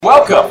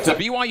Welcome to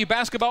BYU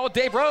Basketball with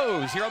Dave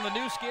Rose here on the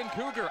new Skin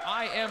Cougar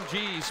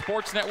IMG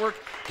Sports Network,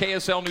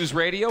 KSL News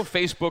Radio,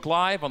 Facebook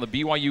Live, on the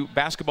BYU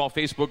Basketball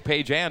Facebook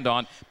page, and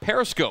on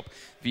Periscope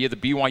via the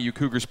BYU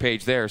Cougars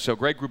page there. So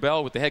Greg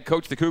Wrubell with the head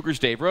coach of the Cougars,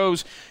 Dave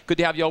Rose. Good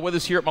to have you all with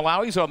us here at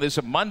Malawi's on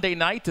this Monday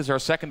night as our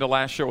second to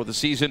last show of the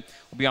season.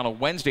 We'll be on a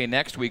Wednesday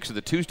next week, so the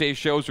Tuesday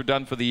shows are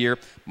done for the year.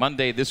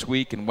 Monday this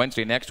week and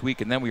Wednesday next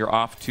week, and then we are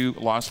off to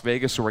Las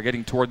Vegas, so we're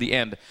getting toward the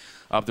end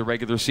of the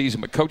regular season.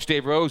 But Coach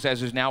Dave Rose,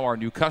 as is now our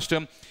new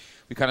custom,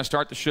 we kind of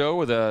start the show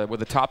with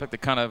a topic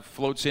that kind of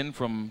floats in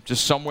from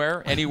just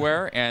somewhere,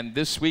 anywhere. And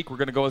this week we're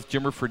going to go with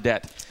Jimmer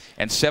Fredette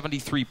and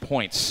 73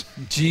 points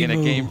in a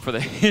game for the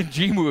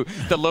Jimu,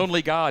 the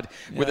lonely god,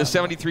 with a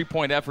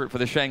 73-point effort for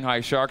the Shanghai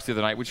Sharks the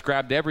other night, which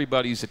grabbed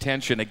everybody's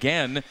attention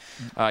again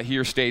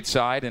here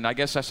stateside. And I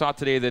guess I saw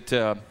today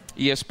that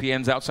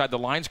ESPN's Outside the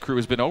Lines crew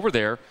has been over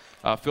there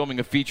filming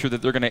a feature that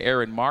they're going to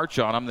air in March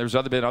on him. There's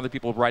been other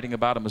people writing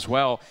about him as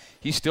well.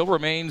 He still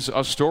remains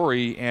a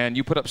story, and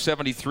you put up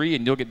 73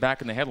 and you'll get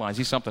back in the headlines.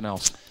 He's something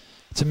else.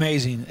 It's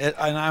amazing.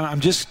 And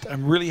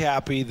I'm really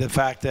happy the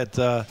fact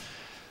that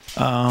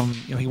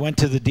he went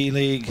to the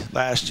D-League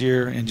last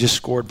year and just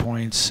scored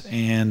points.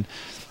 And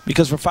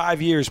because for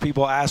 5 years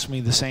people asked me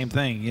the same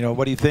thing,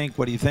 what do you think?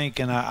 What do you think?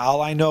 And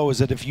all I know is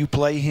that if you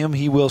play him,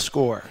 he will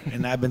score.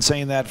 And I've been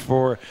saying that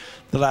for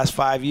the last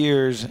 5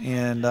 years.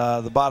 And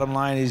the bottom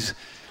line is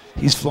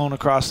he's flown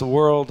across the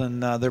world,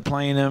 and they're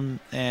playing him,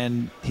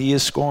 and he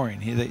is scoring.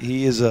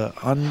 He is an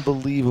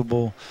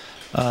unbelievable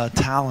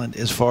talent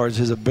as far as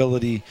his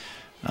ability,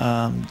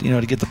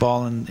 to get the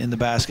ball in the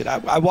basket.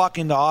 I walk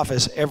into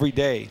office every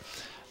day,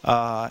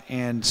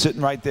 and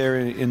sitting right there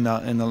in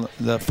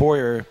the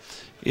foyer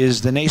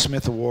is the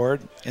Naismith Award,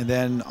 and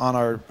then on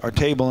our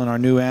table in our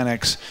new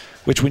annex,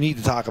 which we need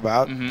to talk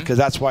about, because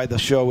that's why the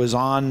show is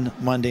on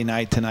Monday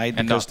night tonight,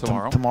 and because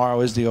tomorrow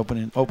is the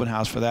open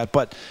house for that.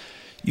 But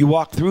you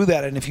walk through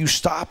that, and if you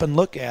stop and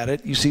look at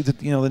it, you see that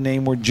the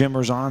name where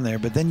Jimmer's on there.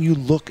 But then you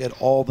look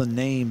at all the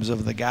names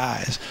of the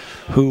guys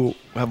who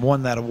have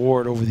won that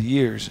award over the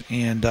years,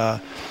 and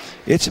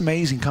it's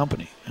amazing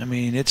company. I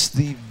mean, it's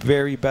the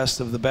very best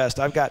of the best.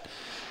 I've got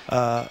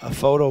a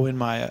photo in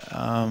my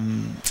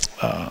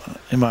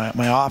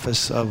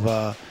office of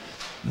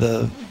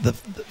the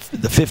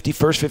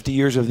first 50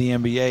 years of the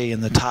NBA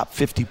and the top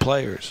 50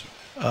 players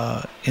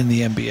in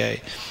the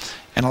NBA.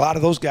 And a lot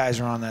of those guys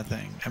are on that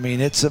thing. I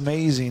mean, it's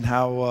amazing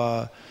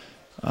how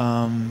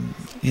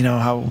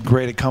how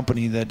great a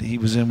company that he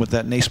was in with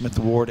that Naismith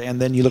Award.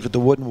 And then you look at the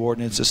Wooden Award,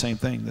 and it's the same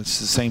thing. It's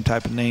the same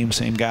type of name,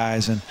 same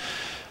guys. And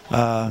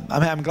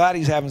I'm glad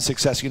he's having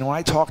success. When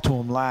I talked to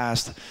him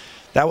last,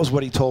 that was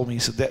what he told me.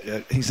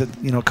 He said,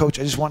 Coach,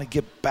 I just want to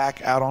get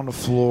back out on the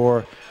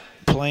floor,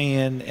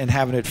 playing and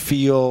having it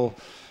feel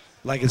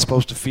like it's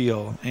supposed to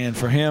feel. And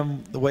for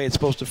him, the way it's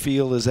supposed to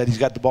feel is that he's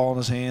got the ball in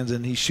his hands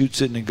and he shoots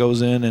it and it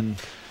goes in and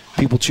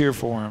people cheer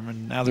for him.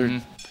 And now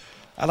they're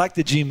I like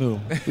the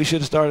Jimu. We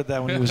should have started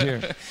that when he was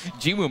here.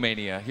 Jimu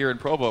mania here in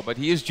Provo, but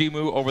he is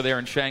Jimu over there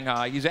in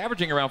Shanghai. He's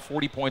averaging around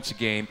 40 points a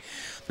game.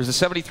 There's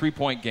a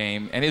 73-point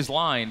game, and his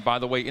line, by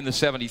the way, in the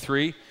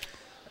 73,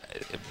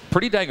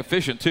 pretty dang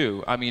efficient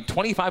too. I mean,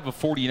 25 of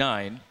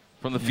 49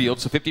 from the field,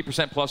 so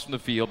 50% plus from the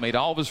field, made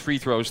all of his free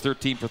throws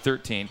 13 for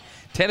 13,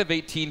 10 of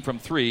 18 from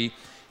 3,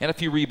 and a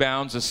few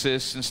rebounds,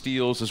 assists, and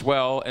steals as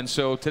well. And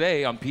so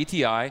today on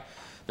PTI,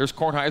 there's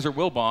Kornheiser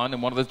Wilbon,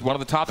 and one of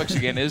the topics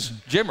again is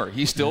Jimmer.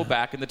 He's still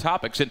back in the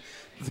topics. And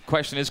the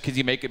question is, can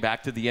he make it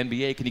back to the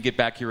NBA? Can he get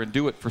back here and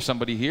do it for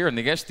somebody here? And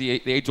I guess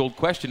the age-old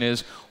question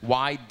is,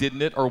 why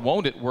didn't it or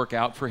won't it work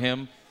out for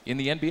him in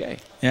the NBA?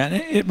 Yeah, and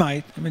it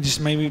might. I mean, just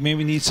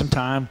maybe need some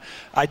time.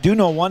 I do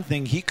know one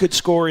thing. He could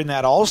score in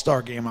that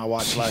All-Star game I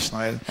watched last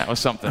night. That was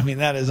something. I mean,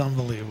 that is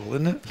unbelievable,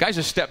 isn't it? The guys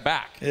just stepped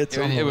back. It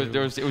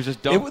was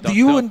just dumb.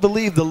 You wouldn't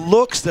believe the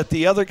looks that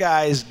the other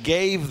guys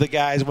gave the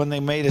guys when they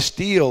made a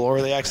steal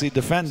or they actually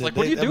defended. It's like,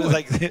 what are you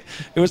doing?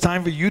 It was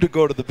time for you to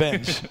go to the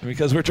bench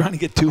because we're trying to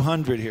get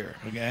 200 here,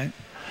 okay?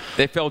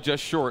 They fell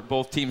just short.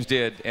 Both teams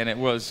did, and it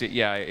was,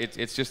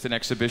 it's just an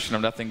exhibition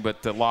of nothing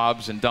but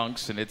lobs and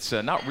dunks, and it's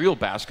not real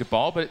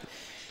basketball, but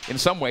in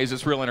some ways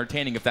it's real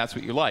entertaining if that's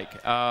what you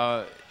like.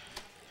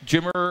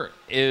 Jimmer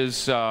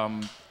is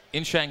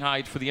in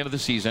Shanghai for the end of the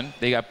season.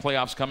 They got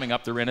playoffs coming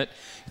up. They're in it.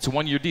 It's a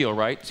one-year deal,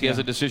 right? So he has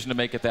a decision to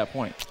make at that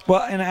point.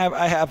 Well, and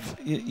I have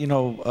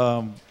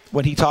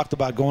when he talked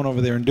about going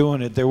over there and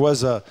doing it, there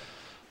was a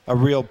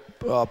real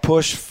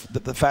push.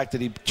 The fact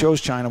that he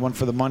chose China, went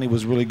for the money,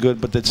 was really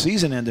good, but the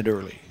season ended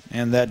early,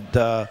 and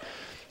that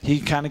he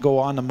kind of go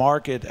on the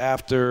market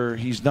after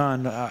he's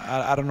done.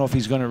 I don't know if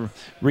he's going to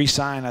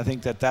re-sign. I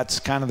think that's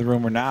kind of the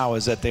rumor now,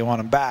 is that they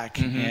want him back,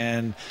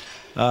 and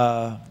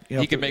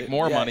he could make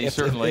more money,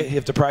 certainly.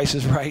 If the price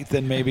is right,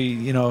 then maybe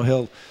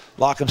he'll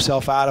lock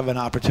himself out of an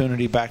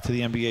opportunity back to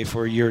the NBA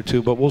for a year or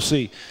two, but we'll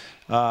see.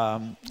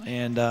 I'm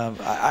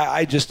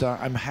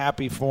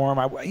happy for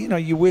him.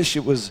 You wish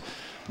it was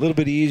a little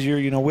bit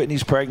easier.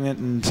 Whitney's pregnant,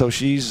 and so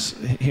she's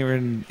here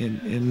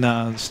in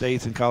the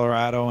States, in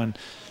Colorado, and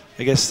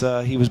I guess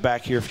he was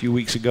back here a few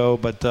weeks ago.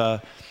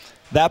 But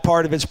that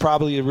part of it's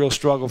probably a real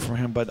struggle for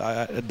him. But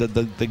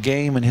the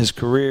game and his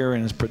career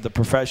and the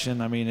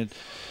profession, I mean,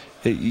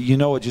 you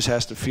know, it just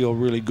has to feel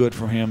really good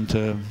for him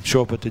to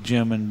show up at the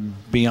gym and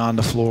be on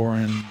the floor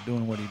and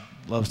doing what he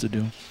loves to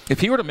do. If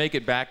he were to make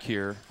it back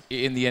here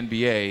in the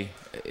NBA,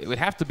 it would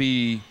have to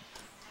be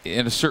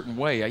in a certain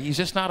way. He's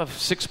just not a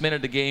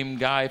 6-minute-a-game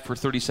guy for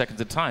 30 seconds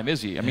at a time,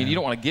 is he? I mean, you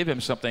don't want to give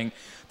him something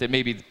that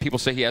maybe people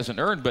say he hasn't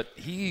earned, but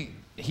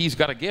he's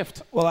got a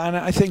gift. Well, and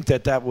I think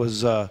that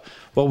was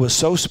what was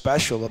so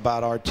special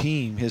about our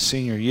team his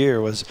senior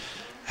year was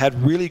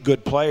had really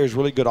good players,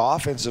 really good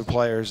offensive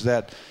players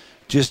that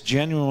just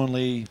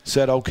genuinely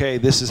said, okay,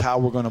 this is how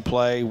we're going to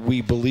play.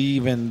 We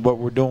believe in what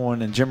we're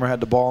doing. And Jimmer had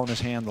the ball in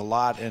his hand a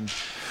lot, and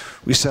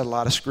we set a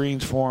lot of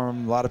screens for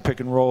him, a lot of pick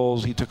and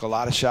rolls. He took a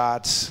lot of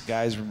shots.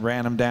 Guys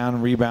ran him down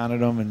and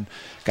rebounded him. And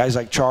guys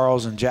like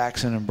Charles and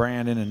Jackson and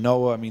Brandon and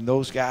Noah, I mean,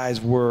 those guys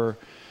were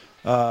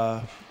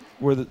the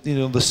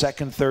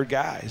second, third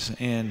guys.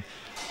 And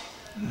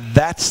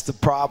that's the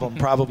problem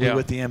probably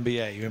with the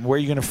NBA. And where are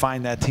you going to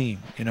find that team,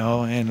 you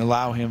know, and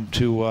allow him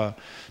to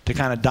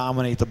kind of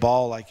dominate the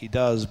ball like he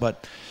does.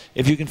 But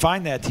if you can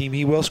find that team,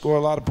 he will score a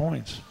lot of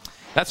points.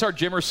 That's our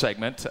Jimmer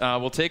segment.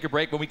 We'll take a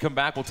break. When we come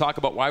back, we'll talk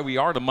about why we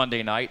are on a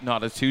Monday night,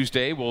 not a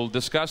Tuesday. We'll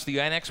discuss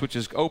the Annex, which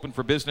is open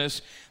for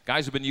business.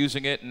 Guys have been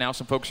using it, and now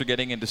some folks are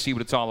getting in to see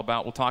what it's all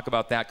about. We'll talk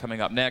about that coming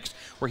up next.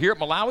 We're here at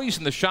Malawi's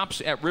in the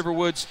shops at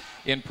Riverwoods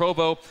in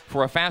Provo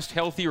for a fast,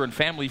 healthier, and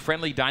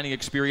family-friendly dining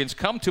experience.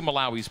 Come to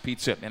Malawi's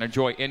Pizza and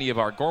enjoy any of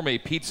our gourmet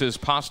pizzas,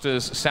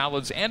 pastas,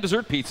 salads, and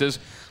dessert pizzas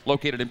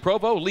located in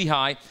Provo,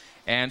 Lehigh,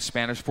 and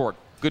Spanish Fork.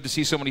 Good to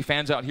see so many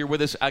fans out here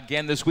with us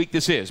again this week.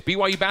 This is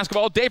BYU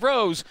Basketball. Dave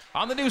Rose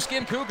on the new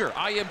Skin Cougar,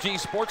 IMG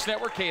Sports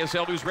Network,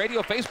 KSL News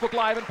Radio, Facebook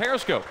Live, and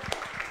Periscope.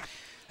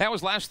 That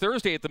was last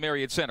Thursday at the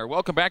Marriott Center.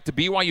 Welcome back to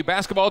BYU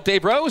Basketball.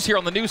 Dave Rose here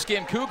on the new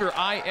Skin Cougar,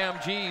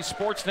 IMG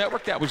Sports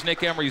Network. That was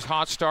Nick Emery's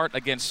hot start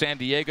against San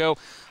Diego.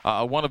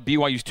 One of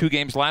BYU's 2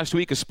 games last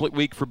week, a split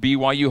week for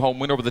BYU, home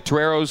win over the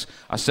Toreros,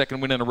 a second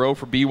win in a row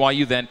for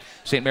BYU. Then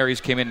St. Mary's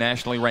came in,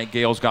 nationally ranked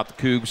Gales got the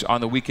Cougs on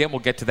the weekend.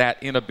 We'll get to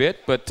that in a bit.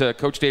 But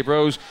Coach Dave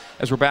Rose,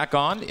 as we're back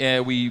on,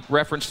 we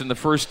referenced in the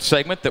first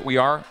segment that we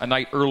are a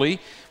night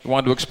early. We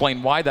wanted to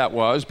explain why that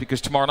was, because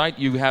tomorrow night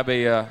you have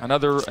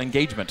another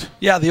engagement.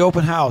 Yeah, the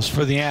open house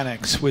for the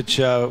Annex, which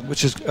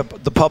is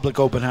the public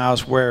open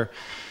house where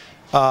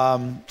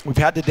we've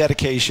had the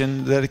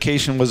dedication. The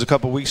dedication was a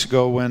couple weeks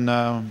ago when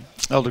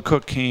Elder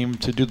Cook came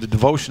to do the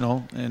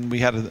devotional, and we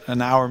had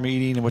an hour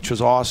meeting, which was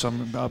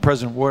awesome.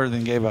 President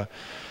Worthing gave an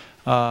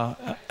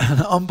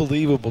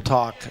unbelievable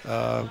talk,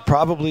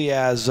 probably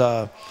as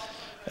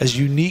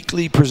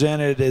uniquely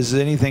presented as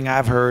anything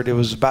I've heard. It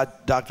was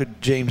about Dr.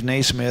 James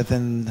Naismith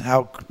and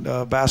how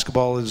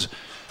basketball is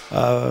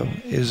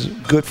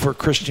good for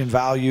Christian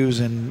values,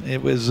 and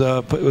it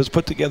was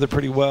put together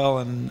pretty well,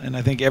 and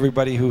I think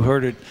everybody who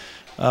heard it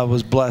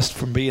was blessed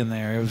from being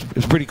there. It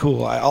was pretty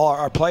cool. All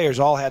our players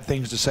all had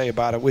things to say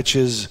about it, which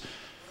is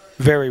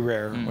very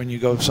rare. When you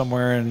go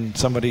somewhere and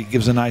somebody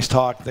gives a nice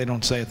talk, they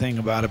don't say a thing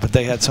about it, but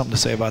they had something to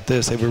say about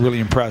this. They were really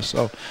impressed.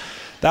 So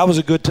that was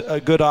a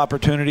good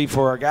opportunity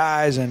for our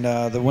guys and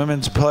the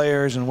women's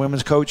players and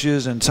women's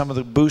coaches and some of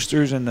the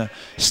boosters and the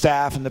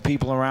staff and the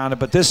people around it.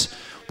 But this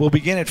will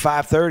begin at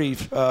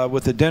 5:30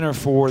 with a dinner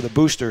for the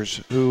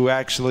boosters who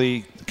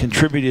actually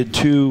contributed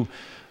to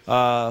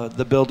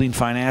the building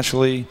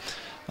financially,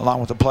 along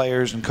with the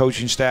players and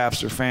coaching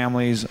staffs, their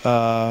families,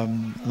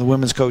 the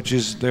women's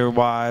coaches, their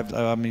wives,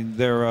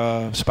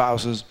 their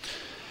spouses.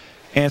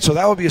 And so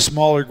that will be a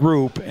smaller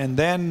group, and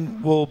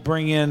then we'll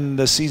bring in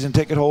the season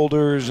ticket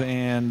holders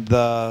and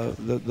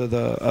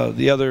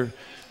the other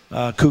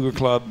Cougar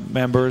Club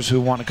members who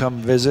want to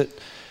come visit.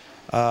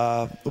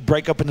 We'll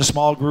break up into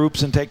small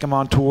groups and take them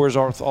on tours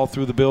all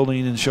through the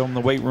building and show them the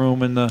weight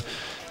room and the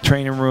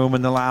training room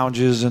and the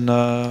lounges and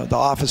the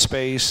office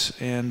space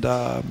and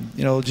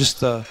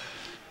just the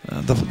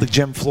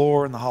gym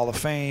floor and the Hall of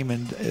Fame,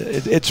 and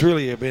it's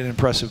really an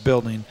impressive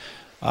building.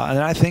 And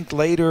I think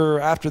later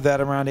after that,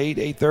 around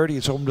 8:30,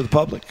 it's open to the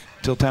public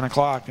till 10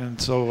 o'clock.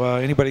 And so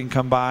anybody can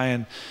come by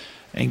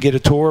and get a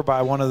tour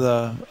by one of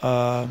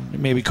the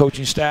maybe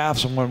coaching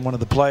staffs and one of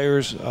the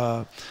players.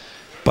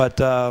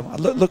 But I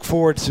look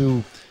forward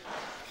to,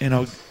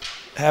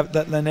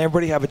 letting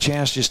everybody have a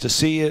chance just to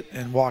see it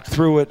and walk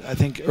through it. I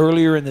think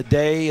earlier in the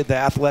day, the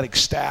athletic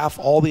staff,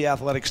 all the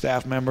athletic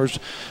staff members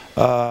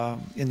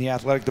in the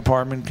athletic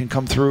department can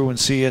come through and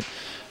see it.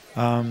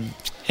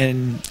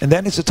 And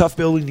then it's a tough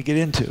building to get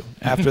into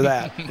after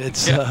that.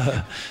 It's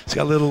got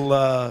a little,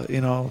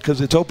 because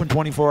it's open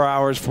 24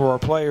 hours for our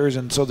players,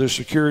 and so there's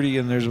security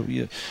and there's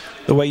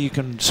the way you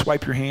can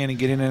swipe your hand and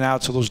get in and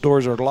out, so those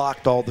doors are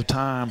locked all the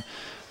time.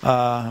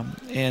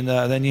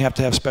 Then you have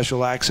to have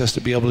special access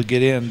to be able to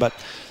get in. But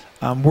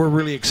we're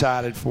really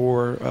excited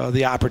for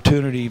the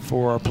opportunity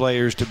for our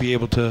players to be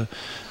able to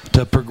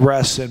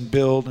progress and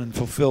build and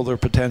fulfill their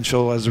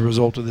potential as a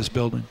result of this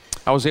building.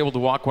 I was able to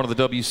walk one of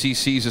the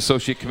WCC's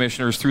associate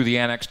commissioners through the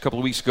Annex a couple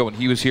of weeks ago, and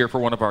he was here for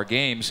one of our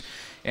games.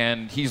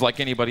 and he's like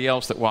anybody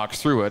else that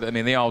walks through it. I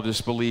mean, they all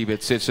just believe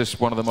it's just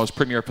one of the most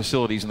premier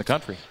facilities in the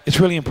country. It's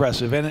really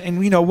impressive,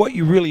 and you know what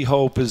you really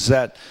hope is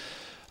that,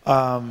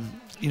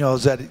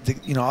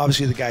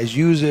 obviously the guys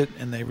use it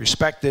and they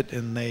respect it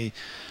and they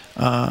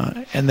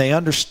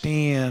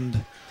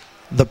understand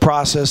the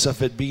process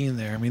of it being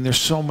there. I mean, there's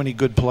so many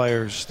good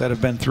players that have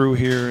been through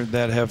here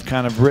that have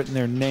kind of written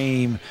their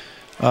name,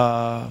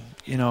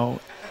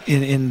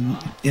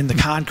 in the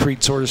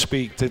concrete, so to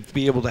speak, to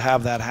be able to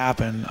have that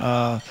happen.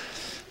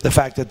 The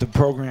fact that the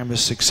program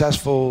is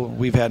successful,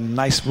 we've had a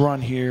nice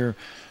run here.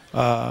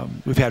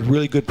 We've had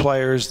really good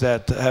players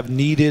that have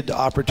needed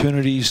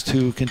opportunities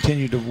to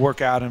continue to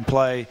work out and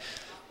play.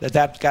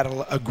 That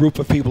got a group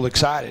of people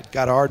excited,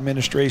 got our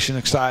administration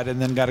excited,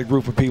 and then got a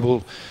group of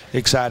people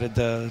excited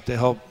to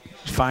help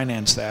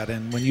finance that.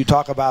 And when you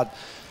talk about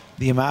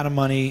the amount of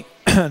money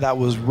that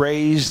was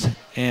raised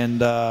and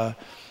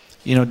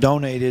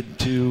donated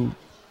to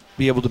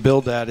be able to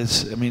build that,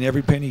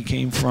 every penny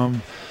came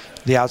from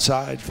the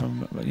outside,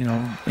 from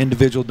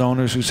individual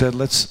donors who said,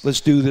 let's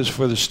do this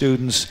for the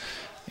students,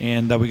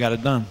 and we got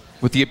it done.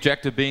 With the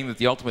objective being that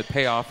the ultimate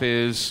payoff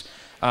is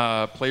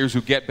players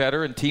who get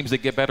better and teams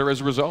that get better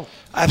as a result.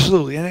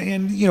 Absolutely,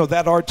 and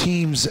that our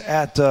teams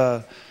at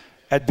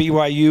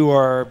BYU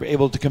are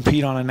able to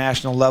compete on a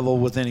national level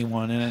with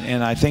anyone,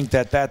 and I think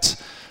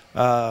that's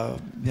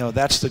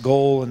the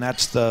goal, and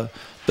that's the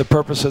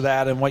purpose of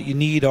that. And what you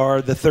need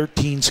are the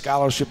 13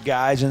 scholarship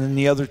guys, and then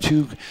the other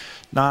 2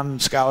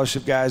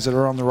 non-scholarship guys that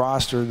are on the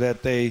roster,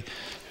 that they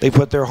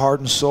put their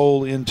heart and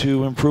soul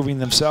into improving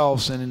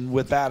themselves, and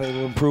with that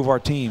it'll improve our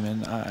team.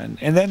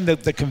 And then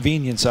the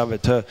convenience of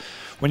it,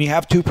 when you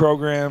have 2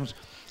 programs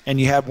and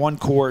you have 1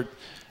 court,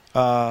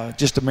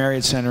 just a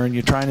Marriott Center, and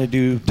you're trying to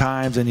do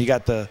times, and you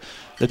got the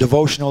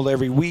devotional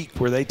every week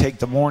where they take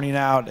the morning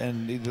out,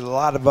 and a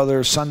lot of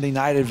other Sunday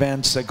night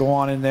events that go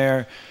on in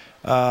there.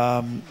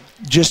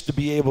 Just to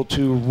be able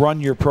to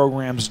run your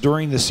programs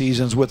during the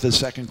seasons with the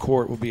second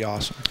court would be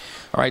awesome.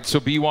 All right, so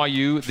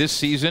BYU this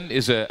season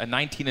is a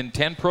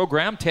 19-10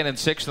 program,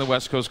 10-6 in the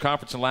West Coast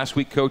Conference. And last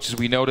week, Coach, as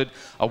we noted,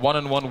 a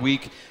 1-1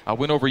 week, a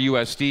win over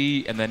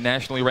USD, and then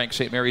nationally ranked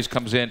St. Mary's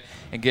comes in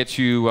and gets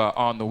you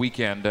on the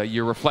weekend.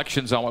 Your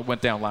reflections on what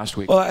went down last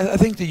week? Well, I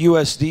think the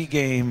USD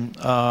game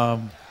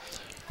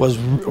was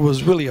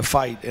really a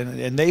fight,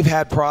 and they've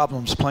had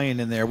problems playing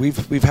in there.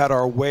 We've had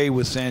our way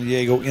with San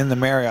Diego in the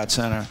Marriott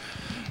Center.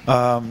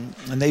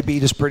 And they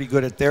beat us pretty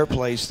good at their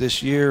place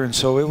this year, and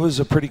so it was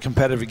a pretty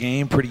competitive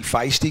game, pretty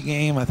feisty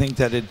game. I think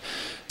that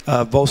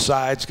both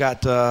sides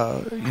got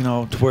to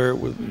where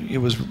it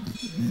was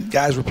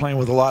guys were playing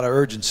with a lot of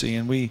urgency,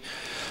 and we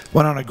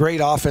went on a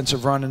great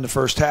offensive run in the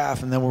first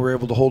half, and then we were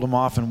able to hold them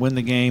off and win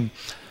the game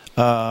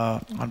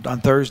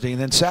on Thursday.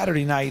 And then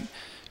Saturday night,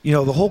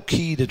 the whole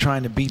key to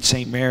trying to beat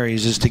St.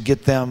 Mary's is to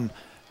get them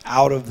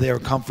out of their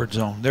comfort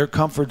zone. Their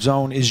comfort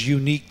zone is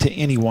unique to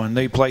anyone.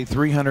 They play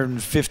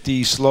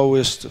 350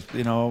 slowest,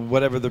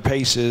 whatever their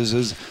pace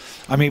is.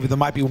 There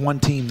might be one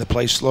team that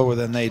plays slower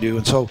than they do,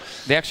 and so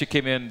they actually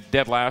came in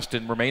dead last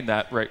and remained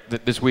that right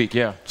this week.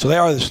 Yeah. So they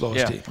are the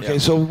slowest team. Okay. Yeah.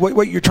 So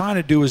what you're trying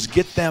to do is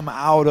get them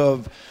out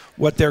of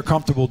what they're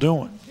comfortable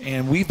doing,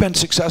 and we've been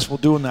successful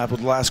doing that with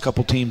the last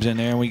couple teams in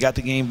there. And we got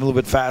the game a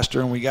little bit faster,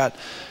 and we got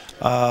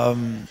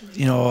the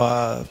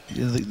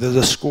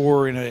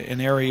score in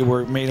an area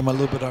where it made them a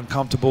little bit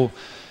uncomfortable.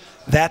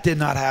 That did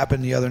not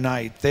happen the other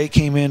night. They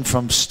came in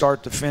from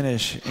start to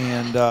finish,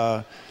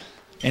 and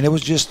it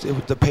was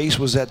the pace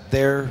was at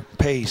their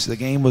pace. The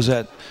game was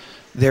at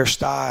their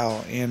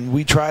style, and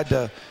we tried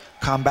to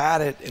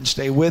combat it and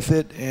stay with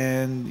it.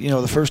 And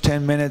the first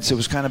 10 minutes it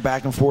was kind of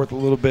back and forth a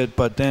little bit,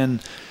 but then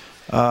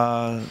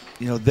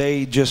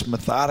they just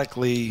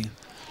methodically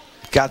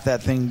got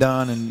that thing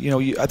done. And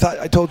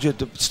I told you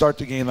to start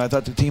the game, I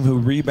thought the team who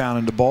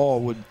rebounded the ball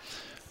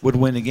would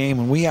win the game,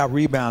 and we out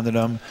rebounded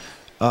them.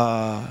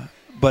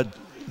 But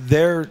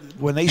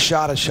when they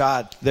shot a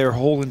shot, their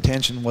whole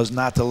intention was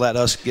not to let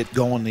us get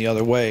going the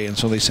other way, and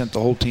so they sent the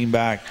whole team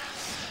back.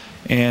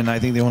 And I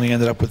think they only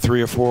ended up with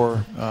 3 or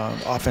 4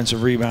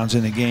 offensive rebounds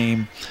in the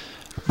game.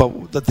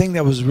 But the thing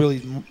that was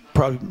really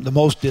probably the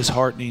most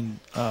disheartening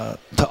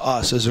to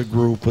us as a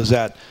group was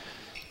that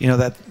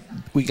that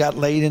we got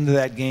late into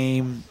that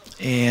game,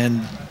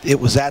 and it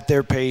was at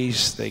their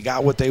pace. They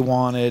got what they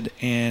wanted,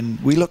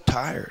 and we looked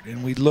tired,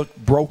 and we looked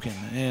broken.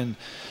 And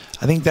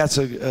I think that's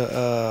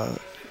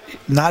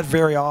not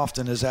very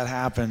often has that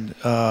happened,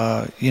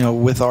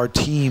 with our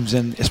teams,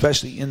 and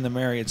especially in the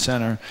Marriott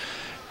Center.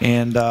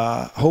 And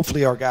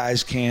hopefully our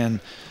guys can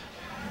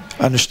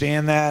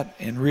understand that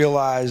and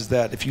realize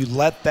that if you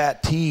let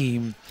that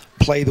team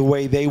play the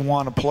way they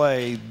want to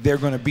play, they're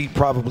going to beat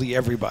probably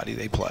everybody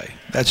they play.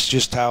 That's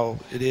just how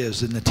it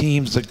is. And the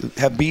teams that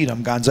have beat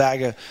them,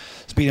 Gonzaga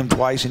has beat them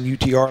twice, and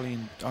UT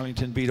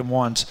Arlington beat them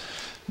once.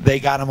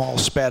 They got them all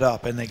sped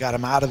up, and they got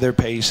them out of their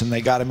pace, and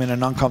they got them in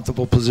an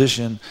uncomfortable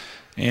position.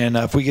 And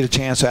if we get a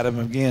chance at them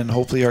again,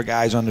 hopefully our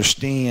guys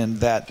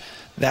understand that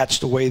that's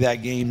the way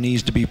that game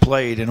needs to be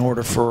played in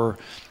order for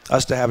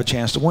us to have a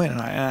chance to win.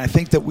 And I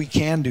think that we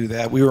can do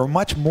that. We were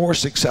much more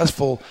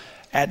successful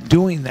at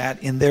doing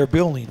that in their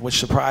building, which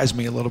surprised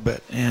me a little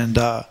bit. And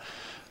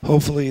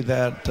hopefully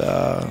that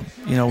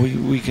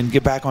we can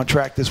get back on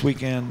track this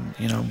weekend.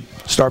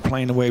 Start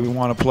playing the way we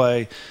want to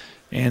play,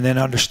 and then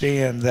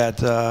understand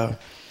that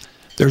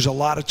there's a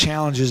lot of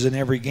challenges in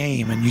every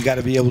game, and you got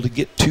to be able to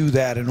get to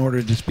that in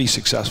order to be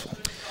successful.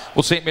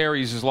 Well, St.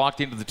 Mary's is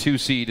locked into the 2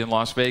 seed in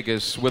Las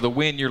Vegas. With a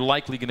win, you're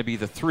likely going to be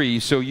the 3,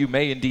 so you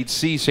may indeed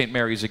see St.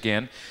 Mary's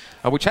again,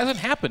 which hasn't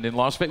happened in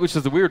Las Vegas, which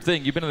is the weird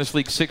thing. You've been in this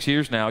league 6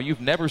 years now.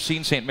 You've never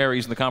seen St.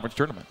 Mary's in the conference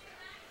tournament.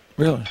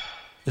 Really?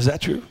 Is that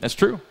true? That's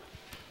true.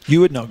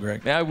 You would know,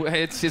 Greg. Yeah,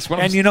 it's one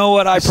of and you know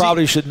what? I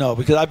probably should know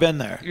because I've been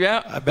there.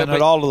 Yeah. I've been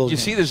at all of those You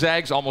games. see the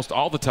Zags almost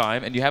all the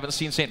time, and you haven't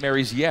seen St.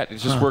 Mary's yet.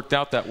 It's just worked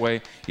out that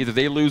way. Either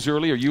they lose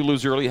early or you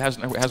lose early. It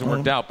hasn't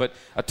worked out. But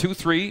a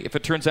 2-3, if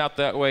it turns out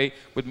that way,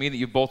 would mean that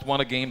you've both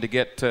won a game to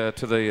get to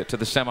the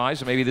semis,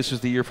 and maybe this is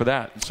the year for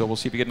that. And so we'll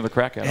see if we get another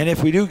crack at it. And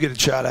if we do get a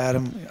shot at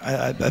them,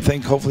 I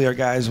think hopefully our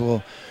guys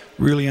will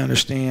really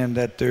understand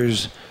that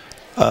there's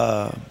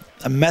a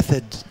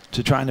method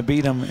to trying to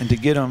beat them and to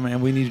get them,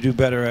 and we need to do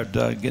better at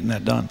getting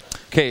that done.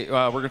 Okay,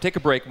 we're going to take a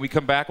break. When we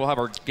come back, we'll have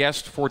our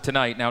guest for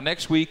tonight. Now,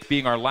 next week,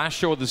 being our last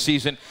show of the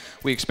season,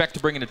 we expect to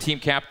bring in a team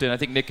captain. I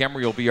think Nick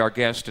Emery will be our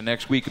guest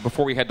next week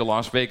before we head to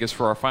Las Vegas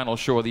for our final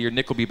show of the year.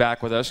 Nick will be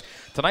back with us.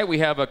 Tonight, we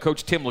have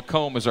Coach Tim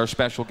Lacombe as our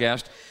special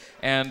guest.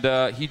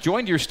 And he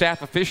joined your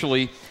staff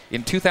officially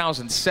in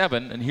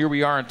 2007, and here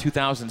we are in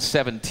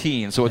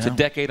 2017. So it's a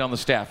decade on the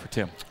staff for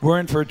Tim. We're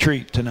in for a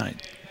treat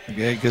tonight,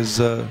 okay, because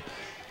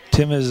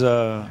Tim is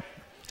a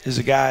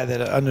guy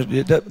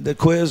that the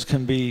quiz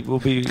will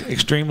be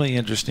extremely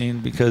interesting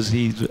because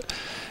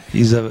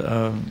he's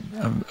a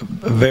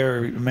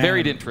very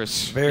varied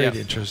interests. Varied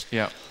interest.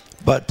 Yeah.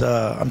 But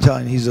I'm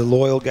telling you, he's a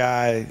loyal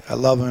guy. I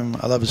love him.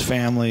 I love his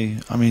family.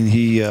 I mean,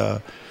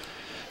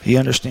 he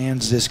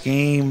understands this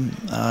game.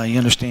 He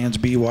understands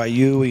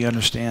BYU. He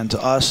understands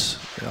us.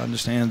 He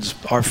understands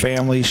our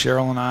family,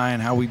 Cheryl and I,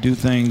 and how we do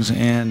things.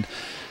 And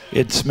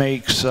it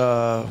makes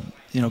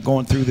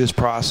going through this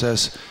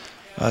process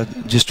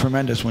just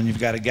tremendous when you've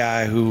got a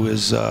guy who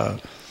is a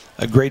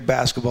great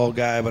basketball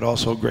guy, but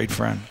also a great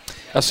friend.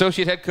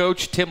 Associate head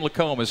coach Tim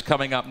Lacombe is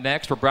coming up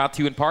next. We're brought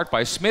to you in part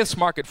by Smith's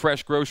Market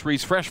Fresh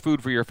Groceries, fresh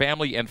food for your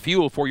family and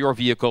fuel for your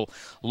vehicle.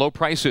 Low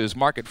prices,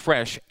 market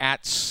fresh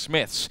at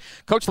Smith's.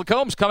 Coach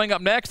Lacombe's coming up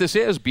next. This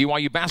is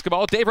BYU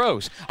Basketball. Dave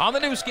Rose on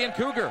the new Skin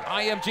Cougar,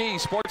 IMG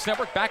Sports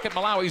Network, back at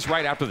Malawi's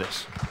right after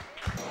this.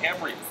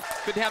 Emery,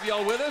 good to have you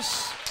all with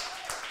us.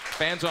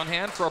 Fans on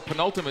hand for our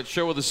penultimate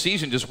show of the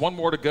season. Just one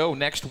more to go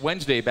next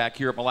Wednesday back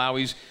here at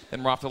Malawi's.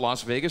 Then we're off to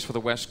Las Vegas for the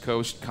West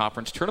Coast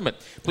Conference Tournament.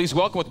 Please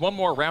welcome with one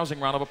more rousing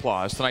round of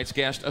applause tonight's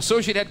guest,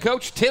 Associate Head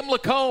Coach Tim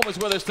Lacombe is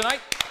with us tonight.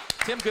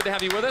 Tim, good to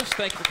have you with us.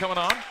 Thank you for coming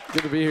on.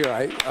 Good to be here.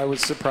 I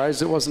was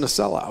surprised it wasn't a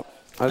sellout.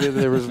 I think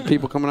there was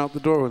people coming out the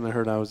door when they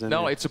heard I was in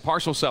No, here. it's a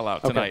partial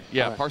sellout tonight. Okay.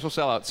 Yeah, Right. partial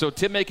sellout. So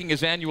Tim making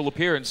his annual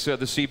appearance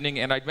this evening,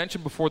 and I'd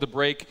mentioned before the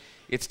break,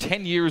 it's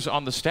 10 years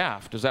on the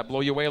staff. Does that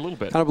blow you away a little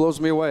bit? Kind of blows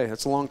me away.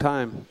 It's a long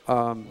time,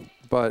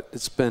 but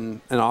it's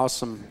been an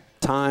awesome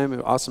time,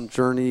 an awesome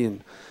journey,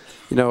 and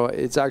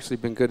it's actually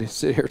been good to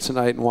sit here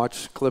tonight and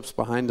watch clips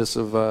behind us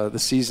of the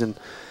season.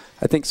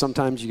 I think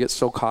sometimes you get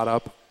so caught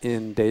up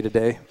in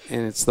day-to-day,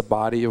 and it's the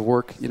body of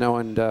work,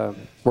 and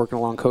working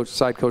along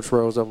Coach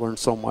Rose, I've learned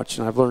so much,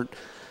 and I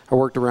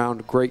worked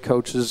around great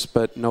coaches,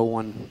 but no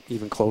one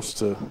even close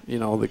to,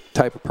 the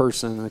type of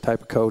person and the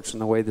type of coach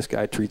and the way this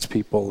guy treats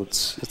people.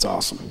 It's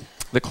awesome.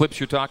 The clips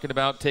you're talking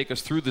about take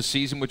us through the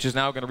season, which is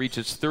now going to reach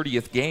its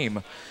 30th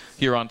game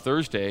here on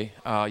Thursday.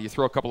 You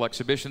throw a couple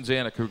exhibitions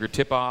in, a Cougar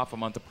tip-off, a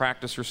month of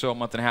practice or so, a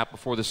month and a half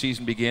before the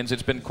season begins.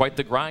 It's been quite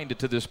the grind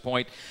to this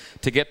point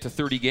to get to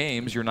 30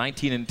 games. You're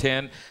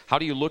 19-10. How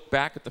do you look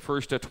back at the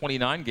first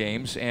 29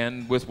 games,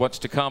 and with what's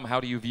to come, how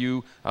do you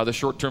view the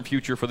short-term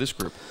future for this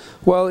group?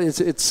 Well,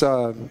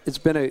 it's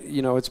been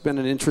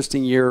an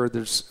interesting year.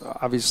 There's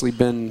obviously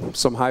been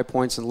some high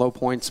points and low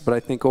points, but I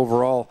think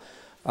overall,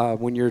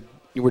 when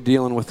we're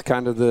dealing with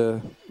kind of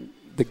the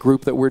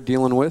group that we're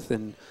dealing with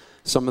and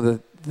some of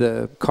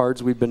the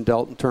cards we've been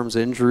dealt in terms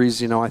of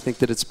injuries, I think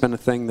that it's been a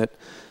thing that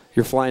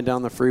you're flying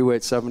down the freeway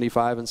at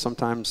 75 and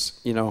sometimes,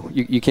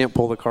 you can't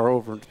pull the car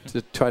over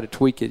to try to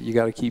tweak it. You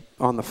got to keep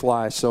on the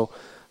fly. So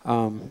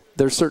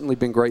there's certainly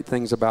been great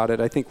things about it.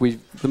 I think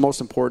the most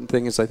important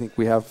thing is I think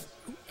we have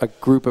a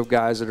group of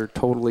guys that are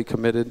totally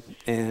committed,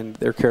 and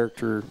their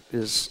character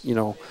is,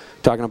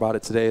 talking about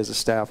it today as a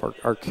staff,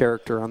 our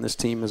character on this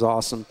team is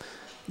awesome.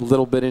 A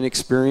little bit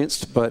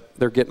inexperienced, but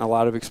they're getting a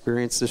lot of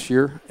experience this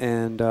year,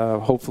 and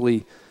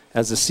hopefully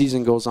as the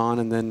season goes on,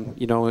 and then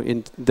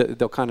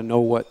they'll kind of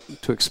know what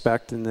to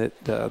expect, and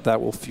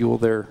that will fuel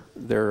their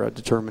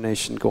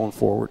determination going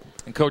forward.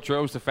 And Coach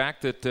Rose, the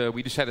fact that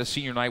we just had a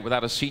senior night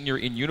without a senior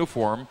in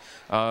uniform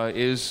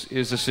is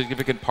a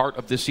significant part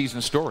of this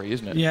season's story,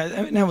 isn't it? Yeah,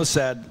 I mean, that was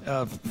sad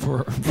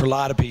for a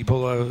lot of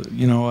people.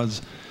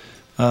 As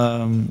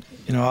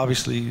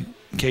obviously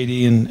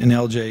KD and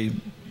LJ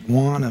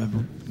want to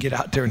get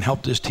out there and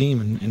help this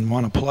team and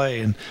want to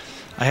play, and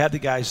I had the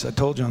guys, I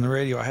told you on the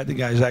radio, I had the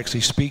guys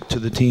actually speak to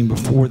the team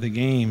before the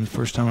game.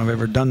 First time I've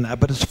ever done that,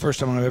 but it's the first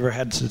time I've ever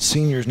had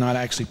seniors not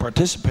actually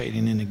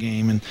participating in the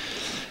game. And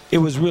it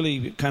was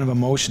really kind of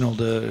emotional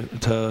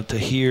to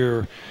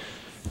hear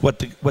what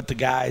the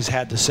guys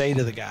had to say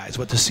to the guys,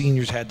 what the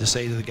seniors had to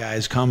say to the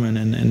guys coming.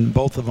 And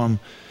both of them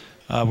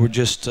were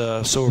just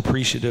so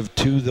appreciative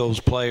to those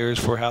players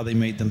for how they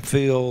made them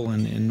feel,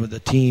 and with the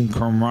team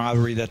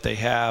camaraderie that they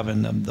have,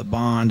 and the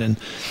bond. And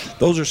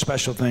those are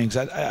special things.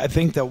 I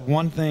think that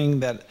one thing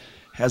that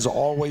has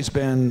always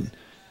been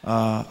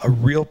a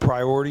real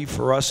priority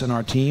for us and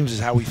our teams is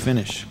how we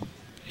finish.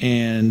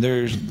 And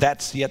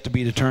that's yet to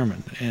be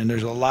determined. And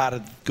there's a lot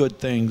of good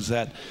things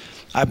that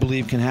I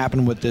believe can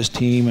happen with this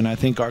team, and I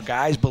think our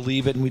guys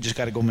believe it, and we just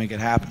got to go make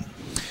it happen.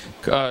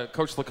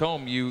 Coach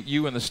Lacombe,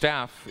 you and the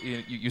staff,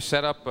 you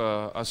set up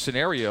a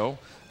scenario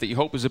that you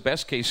hope is a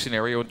best-case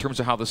scenario in terms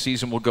of how the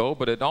season will go,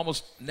 but it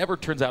almost never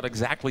turns out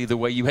exactly the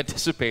way you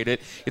anticipate it.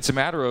 It's a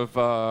matter of,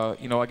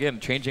 again,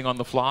 changing on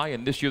the fly,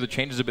 and this year the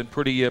changes have been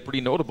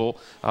pretty notable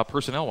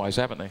personnel-wise,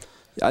 haven't they?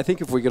 I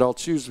think if we could all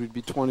choose, we'd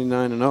be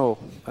 29-0.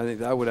 I think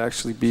that would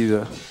actually be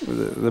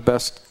the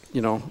best,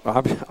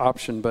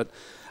 option. But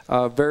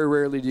very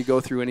rarely do you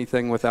go through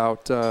anything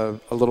without a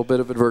little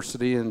bit of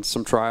adversity and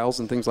some trials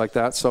and things like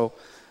that. So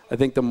I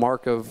think the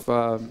mark of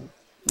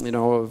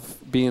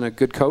being a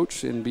good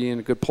coach and being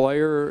a good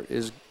player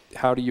is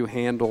how do you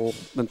handle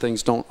when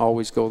things don't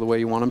always go the way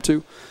you want them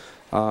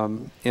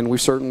to. And we've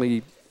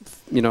certainly,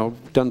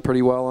 done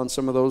pretty well on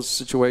some of those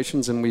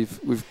situations, and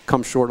we've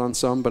come short on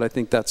some. But I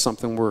think that's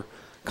something we're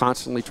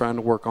constantly trying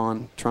to work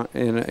on.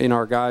 And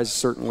our guys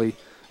certainly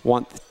they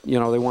want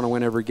to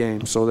win every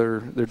game, so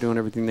they're doing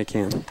everything they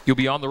can. You'll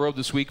be on the road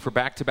this week for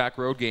back-to-back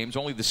road games.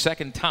 Only the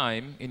second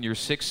time in your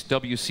 6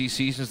 WC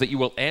seasons that you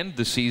will end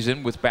the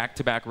season with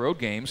back-to-back road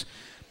games.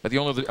 But the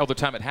only other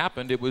time it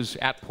happened, it was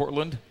at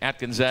Portland, at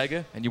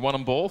Gonzaga, and you won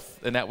them both.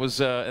 And that was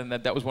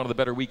that was one of the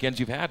better weekends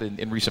you've had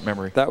in recent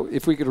memory.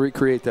 If we could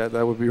recreate that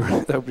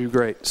would be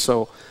great.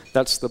 So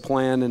that's the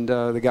plan. And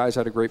the guys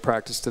had a great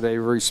practice today,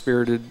 very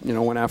spirited.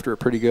 Went after it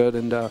pretty good.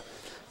 And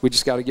we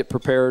just got to get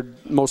prepared.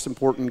 Most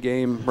important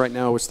game right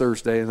now is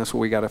Thursday, and that's what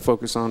we got to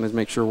focus on, is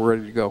make sure we're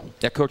ready to go.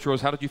 Yeah, Coach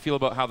Rose, how did you feel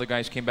about how the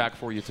guys came back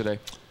for you today?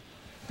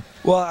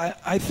 Well,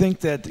 I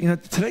think that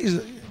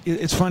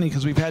it's funny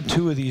because we've had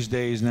 2 of these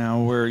days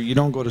now where you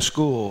don't go to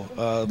school.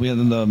 We had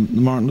the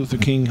Martin Luther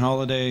King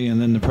holiday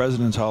and then the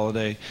President's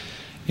holiday,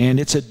 and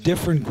it's a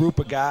different group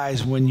of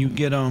guys when you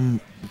get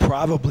them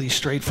probably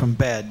straight from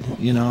bed.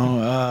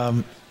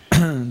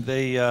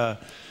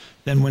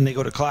 Then when they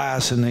go to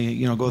class and they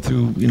go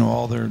through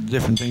all their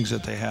different things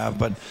that they have.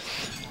 But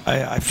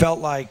I felt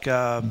like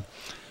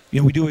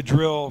we do a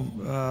drill,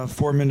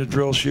 4-minute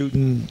drill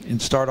shooting,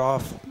 and start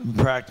off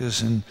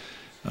practice, and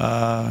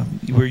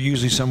we're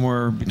usually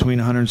somewhere between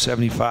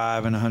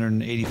 175 and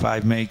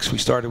 185 makes. We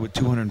started with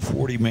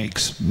 240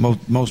 makes,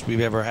 most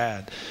we've ever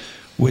had,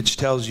 which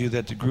tells you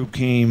that the group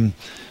came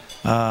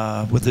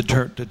with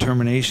the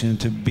determination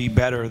to be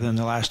better than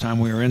the last time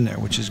we were in there,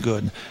 which is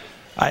good.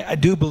 I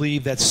do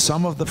believe that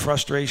some of the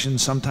frustration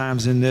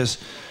sometimes in this,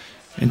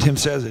 and Tim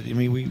says it,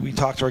 we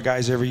talk to our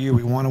guys every year.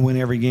 We want to win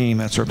every game.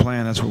 That's our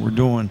plan. That's what we're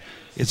doing.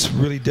 It's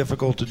really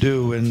difficult to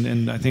do,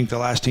 and I think the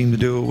last team to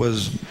do it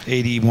was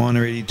 81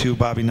 or 82,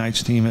 Bobby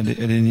Knight's team at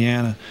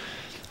Indiana.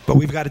 But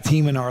we've got a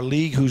team in our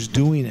league who's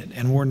doing it,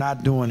 and we're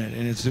not doing it.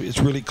 And it's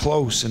really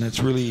close, and it's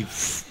really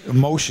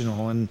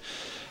emotional. And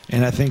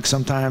I think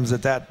sometimes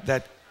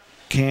that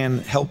can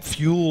help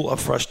fuel a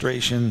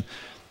frustration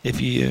if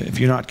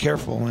you're not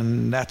careful,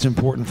 and that's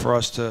important for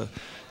us to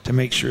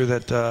make sure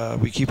that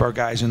we keep our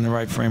guys in the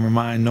right frame of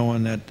mind,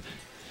 knowing that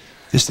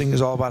this thing is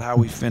all about how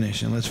we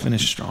finish, and let's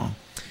finish strong.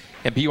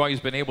 And BYU's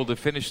been able to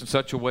finish in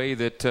such a way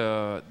that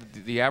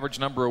the average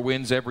number of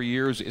wins every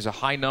year is a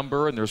high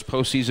number, and there's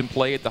postseason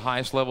play at the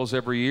highest levels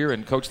every year.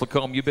 And Coach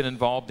Lacombe, you've been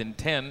involved in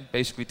 10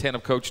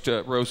 of Coach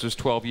Rose's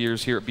 12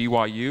 years here at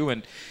BYU,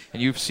 and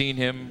you've seen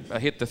him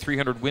hit the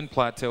 300-win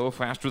plateau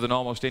faster than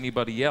almost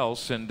anybody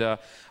else. And I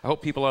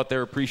hope people out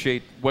there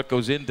appreciate what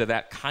goes into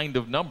that kind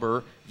of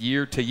number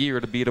year to year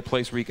to be at a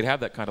place where you could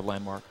have that kind of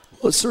landmark.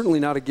 Well, it's certainly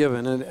not a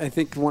given, and I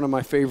think one of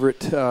my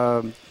favorite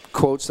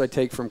quotes I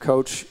take from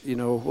Coach,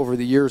 over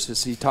the years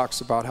is he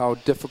talks about how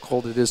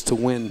difficult it is to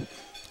win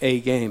a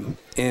game.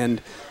 And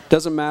it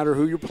doesn't matter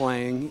who you're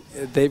playing,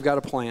 they've got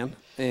a plan,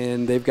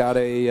 and they've got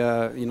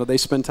they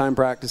spend time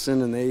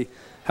practicing, and they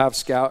have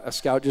a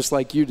scout just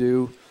like you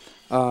do,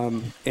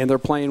 and they're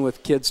playing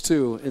with kids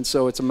too. And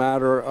so it's a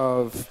matter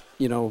of,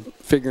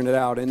 figuring it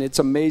out. And it's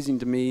amazing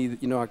to me,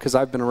 because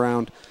I've been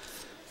around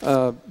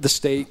the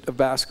state of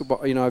basketball.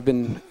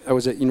 I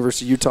was at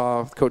University of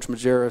Utah with Coach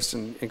Majerus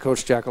and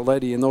Coach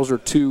Giacoletti, and those are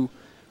 2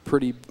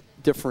 pretty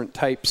different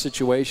type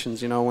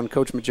situations. When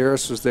Coach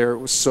Majerus was there, it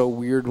was so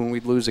weird when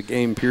we'd lose a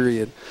game,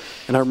 period.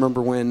 And I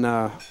remember when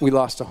we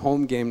lost a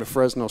home game to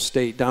Fresno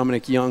State,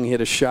 Dominic Young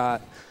hit a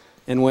shot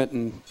and went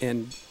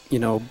and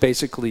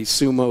basically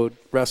sumo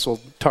wrestled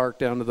Tark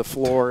down to the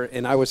floor.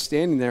 And I was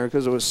standing there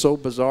because it was so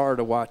bizarre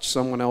to watch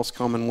someone else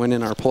come and win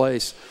in our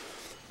place.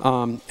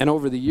 And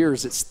over the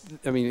years,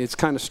 it's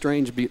kind of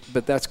strange,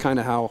 but that's kind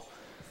of how,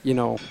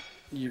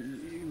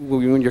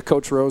 when you're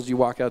Coach Rose, you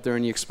walk out there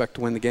and you expect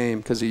to win the game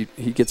because he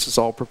gets us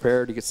all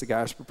prepared. He gets the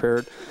guys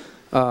prepared.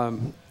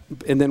 And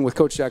then with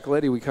Coach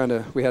Giacoletti,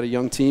 we had a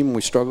young team and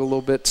we struggled a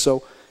little bit.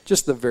 So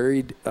just the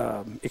varied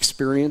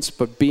experience,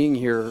 but being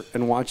here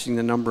and watching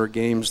the number of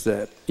games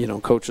that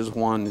Coach has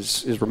won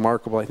is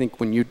remarkable. I think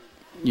when you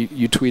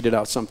tweeted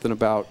out something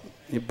about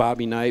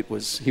Bobby Knight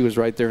he was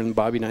right there in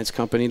Bobby Knight's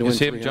company to win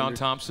 300. Him, John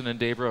Thompson, and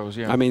Dave Rose.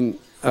 Yeah. I mean,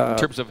 in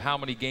terms of how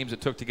many games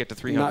it took to get to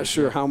 300. Not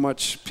sure how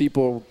much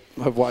people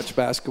have watched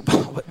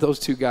basketball, but those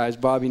two guys,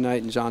 Bobby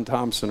Knight and John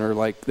Thompson, are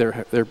like they're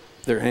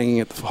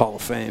hanging at the Hall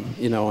of Fame,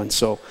 And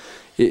so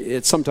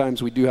it's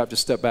sometimes we do have to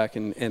step back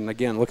and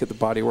again look at the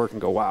body of work and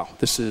go, wow,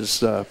 this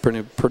is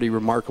pretty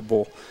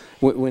remarkable.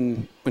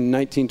 When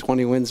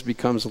 19-20 wins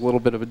becomes a little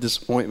bit of a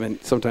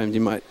disappointment, sometimes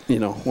you might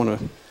want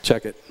to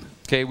check it.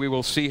 Okay, we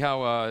will see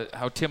how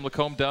Tim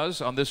Lacombe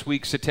does on this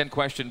week's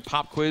 10-question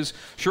pop quiz.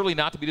 Surely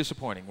not to be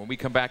disappointing. When we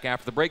come back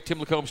after the break, Tim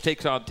Lacombe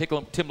takes on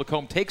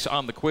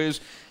the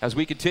quiz as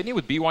we continue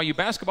with BYU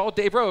basketball.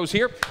 Dave Rose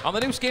here on the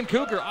new Skin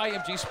Cougar,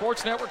 IMG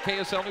Sports Network,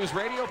 KSL News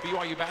Radio,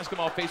 BYU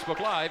Basketball Facebook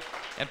Live,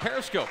 and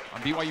Periscope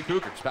on BYU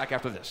Cougars. Back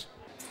after this.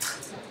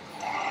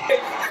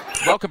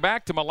 Welcome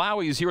back to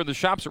Malawi's here in the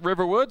shops at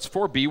Riverwoods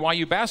for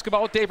BYU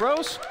basketball with Dave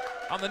Rose.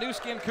 On the new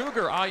Skin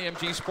Cougar,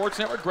 IMG Sports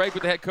Network, Greg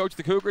with the head coach of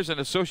the Cougars and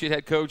associate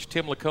head coach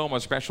Tim Lacombe, a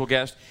special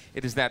guest.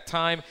 It is that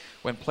time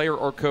when player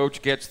or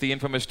coach gets the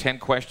infamous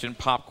 10-question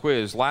pop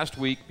quiz. Last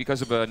week,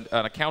 because of an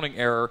accounting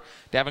error,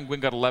 Davin Gwynn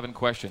got 11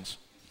 questions.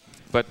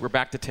 But we're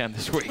back to 10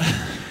 this week.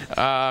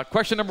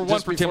 Question number one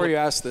for Tim. Before you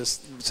ask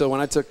this, so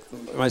when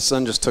my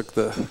son just took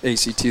the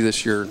ACT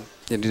this year and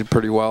he did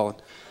pretty well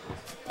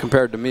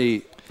compared to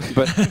me.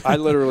 But I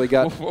literally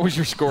got. What was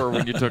your score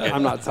when you took it?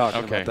 I'm not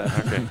talking about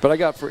that. Okay. But I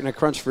got in a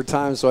crunch for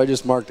time, so I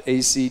just marked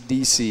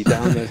ACDC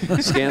down the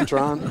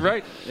Scantron.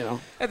 Right. You're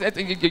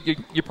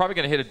probably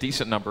going to hit a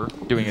decent number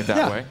doing it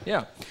that way.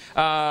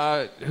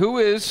 Yeah. Who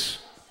is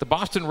the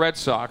Boston Red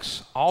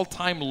Sox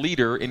all-time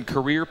leader in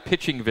career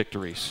pitching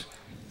victories?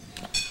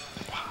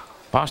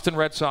 Boston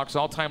Red Sox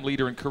all-time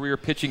leader in career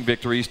pitching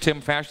victories. Tim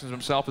fashions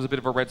himself as a bit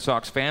of a Red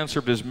Sox fan.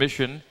 Served his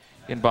mission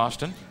in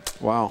Boston.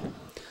 Wow.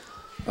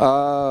 There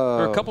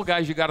are a couple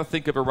guys you got to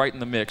think of right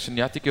in the mix, and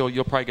I think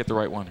you'll probably get the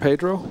right one.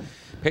 Pedro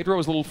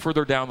is a little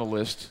further down the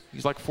list.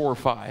 He's like 4 or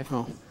 5.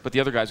 Oh. But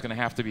the other guy's going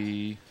to have to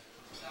be.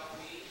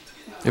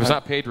 If it's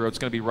not Pedro, it's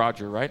going to be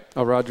Roger, right?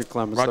 Oh, Roger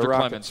Clemens. Roger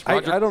Clemens.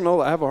 I don't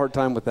know. I have a hard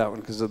time with that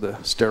one because of the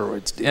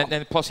steroids deal.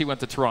 And plus, he went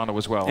to Toronto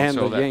as well. And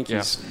the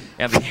Yankees.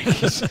 Yeah. And the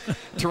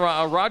Yankees.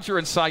 Roger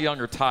and Cy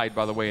Young are tied,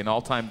 by the way, in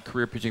all-time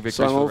career pitching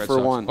victories for the Red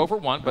Sox. 1. Over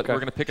 1, but we're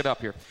going to pick it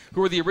up here.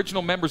 Who are the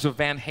original members of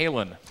Van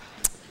Halen?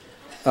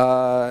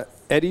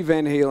 Eddie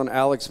Van Halen,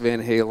 Alex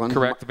Van Halen.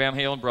 Correct. The Van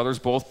Halen brothers,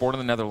 both born in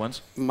the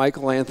Netherlands.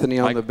 Michael Anthony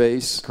on the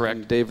bass. Correct.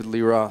 And David Lee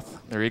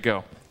Roth. There you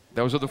go.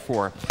 Those are the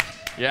 4.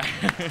 Yeah.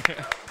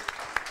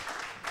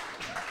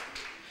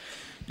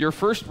 Your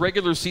first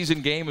regular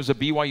season game as a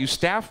BYU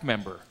staff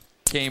member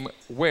came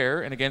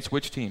where and against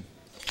which team?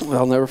 Well,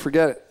 I'll never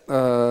forget it.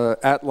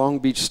 At Long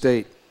Beach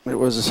State. It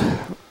was.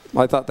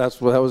 I thought that's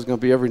what that was going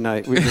to be every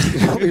night. We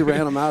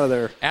ran them out of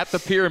there. At the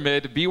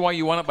Pyramid,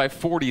 BYU won it by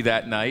 40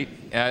 that night.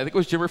 I think it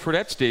was Jimmer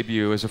Fredette's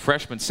debut as a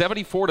freshman.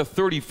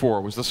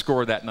 74-34 was the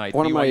score that night.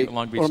 One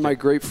of my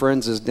great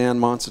friends is Dan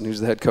Monson,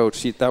 who's the head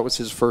coach. That was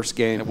his first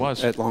game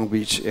at Long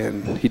Beach,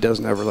 and he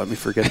doesn't ever let me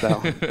forget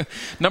that one.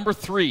 Number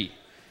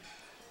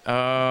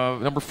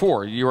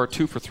 4, you are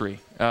 2 for 3.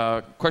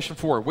 Question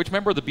 4, which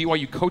member of the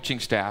BYU coaching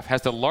staff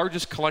has the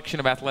largest collection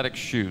of athletic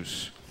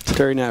shoes?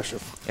 Terry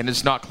Nashif. And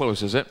it's not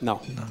close, is it?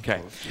 No.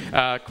 Okay.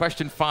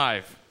 Question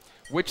 5,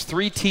 which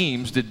 3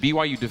 teams did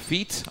BYU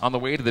defeat on the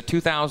way to the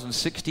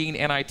 2016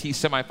 NIT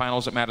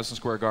semifinals at Madison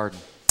Square Garden?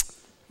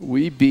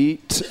 We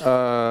beat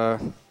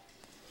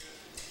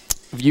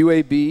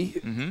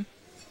UAB,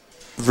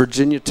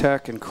 Virginia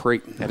Tech, and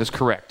Creighton. That is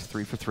correct.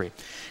 3 for 3.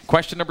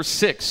 Question number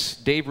 6.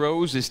 Dave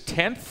Rose is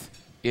 10th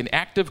in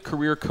active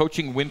career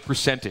coaching win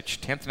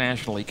percentage, 10th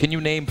nationally. Can you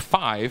name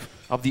 5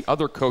 of the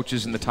other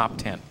coaches in the top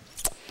 10?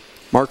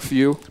 Mark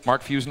Few.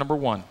 Mark Few's number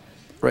 1.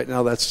 Right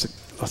now, that's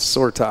a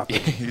sore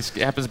topic. He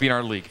happens to be in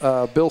our league.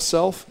 Bill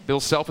Self. Bill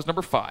Self is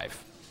number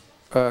 5.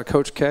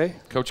 Coach K.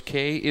 Coach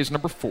K is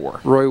number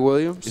 4. Roy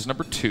Williams is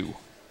number 2.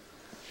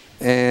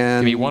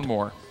 And give me one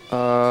more.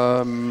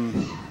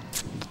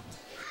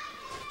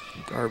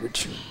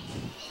 Garbage.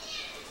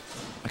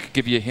 I could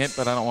give you a hint,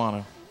 but I don't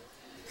want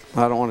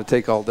to. I don't want to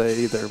take all day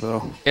either,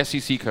 though.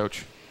 SEC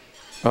coach.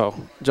 Oh,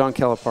 John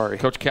Calipari.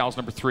 Coach Cal's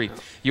number 3.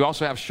 You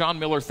also have Sean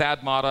Miller,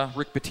 Thad Matta,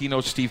 Rick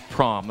Pitino, Steve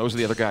Prom. Those are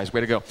the other guys.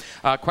 Way to go.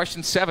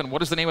 Question 7.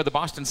 What is the name of the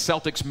Boston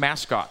Celtics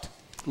mascot?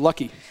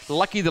 Lucky.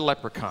 Lucky the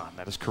Leprechaun.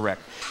 That is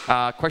correct.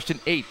 Question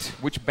 8.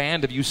 Which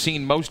band have you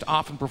seen most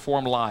often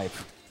perform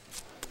live?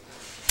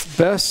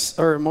 Best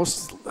or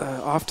most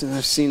often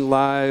I've seen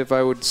live,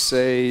 I would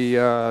say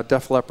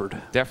Def Leppard.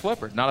 Def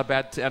Leppard, not a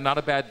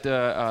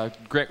bad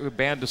great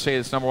band to say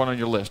it's number one on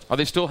your list. Are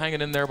they still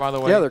hanging in there, by the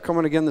way? Yeah, they're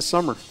coming again this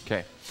summer.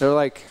 Okay. They're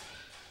like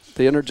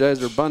the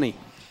Energizer Bunny.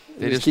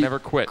 They just keep never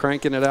quit.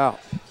 Cranking it out.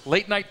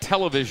 Late night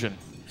television.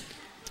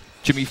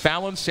 Jimmy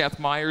Fallon, Seth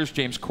Meyers,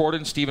 James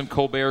Corden, Stephen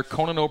Colbert,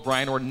 Conan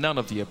O'Brien, or none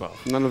of the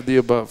above? None of the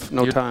above.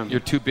 No time. You're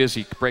too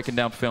busy breaking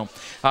down film.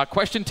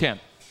 Question 10,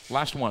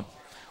 last one.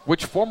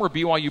 Which former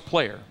BYU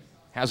player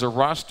has a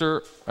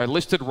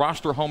listed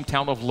roster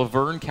hometown of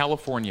Laverne,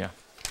 California?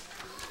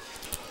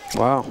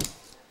 Wow.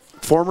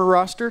 Former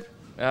roster?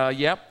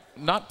 Yep.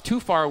 Not too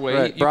far away.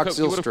 Right. Brock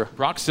Zylstra.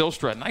 Brock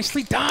Zylstra.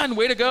 Nicely done.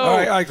 Way to go. All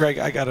right, Greg.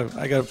 I got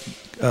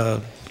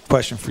a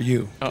question for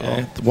you.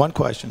 Okay? One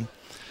question,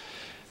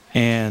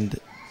 and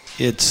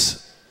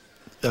it's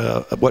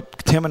what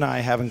Tim and I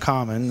have in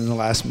common in the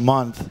last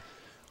month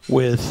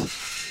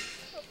with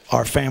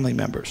our family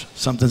members.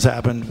 Something's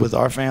happened with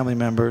our family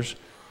members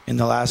in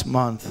the last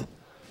month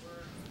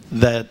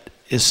that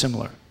is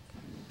similar.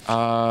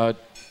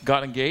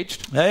 Got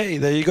engaged. Hey,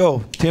 there you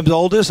go. Tim's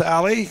oldest,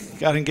 Allie,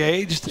 got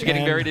engaged. She's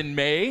getting married in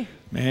May.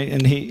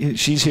 And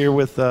she's here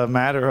with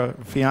Matt, her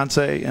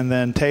fiance, and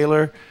then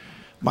Taylor,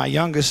 my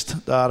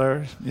youngest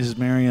daughter, is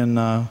marrying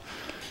a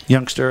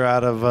youngster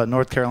out of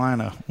North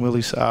Carolina,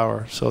 Willie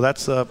Sauer. So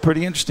that's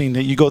pretty interesting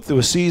that you go through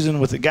a season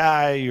with a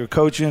guy you're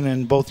coaching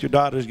and both your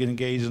daughters get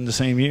engaged in the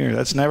same year.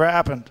 That's never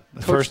happened.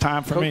 The first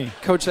time for me.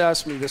 Coach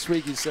asked me this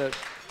week, he said,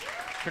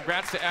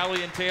 congrats to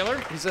Allie and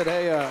Taylor. He said,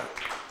 hey,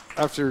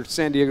 after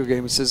San Diego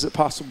game, he says, is it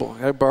possible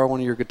I borrow one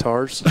of your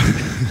guitars?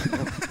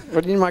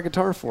 What do you need my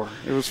guitar for?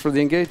 It was for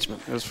the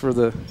engagement. It was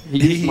for he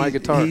used my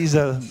guitar.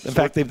 In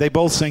fact, they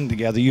both sing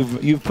together.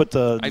 You've put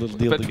the little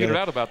deal together.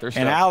 Out about their stuff.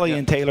 And Allie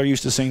and Taylor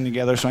used to sing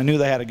together, so I knew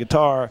they had a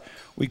guitar.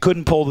 We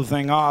couldn't pull the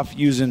thing off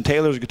using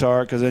Taylor's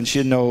guitar because then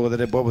she'd know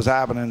what was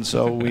happening.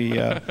 So we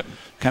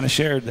kind of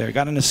shared there.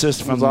 Got an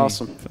assist from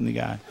the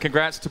guy.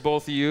 Congrats to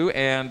both of you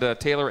and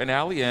Taylor and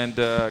Allie, and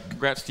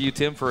congrats to you,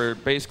 Tim, for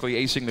basically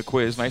acing the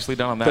quiz. Nicely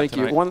done on that. Thank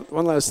you.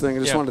 One last thing. I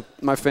just wanted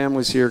my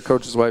family's here,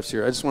 Coach's wife's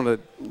here. I just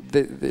wanted.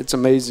 It's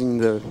amazing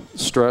the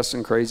stress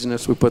and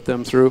craziness we put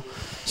them through.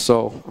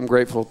 So I'm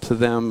grateful to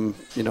them.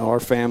 You know, our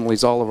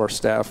families, all of our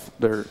staff.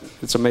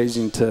 It's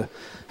amazing to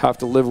have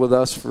to live with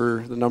us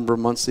for the number of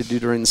months they do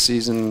during the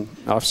season,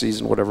 off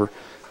season, whatever.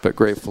 But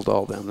grateful to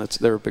all of them.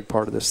 They're a big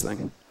part of this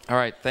thing. All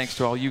right, thanks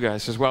to all you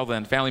guys as well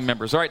then, family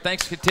members. All right,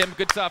 thanks, Tim.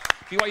 Good stuff.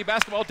 BYU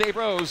basketball, Dave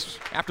Rose,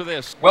 after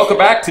this. Welcome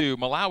back to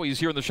Malawi's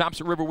here in the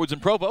shops at Riverwoods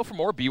and Provo for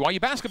more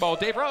BYU basketball.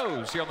 Dave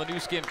Rose here on the new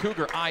Skin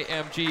Cougar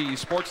IMG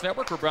Sports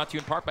Network. We're brought to you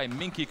in part by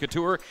Minky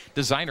Couture,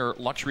 designer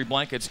luxury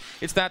blankets.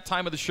 It's that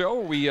time of the show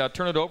where we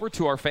turn it over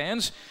to our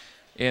fans.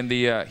 And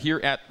here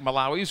at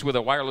Malawi's with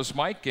a wireless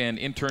mic, and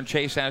intern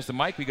Chase has the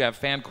mic. We got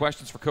fan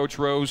questions for Coach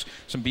Rose,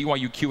 some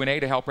BYU Q&A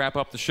to help wrap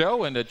up the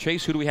show. And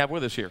Chase, who do we have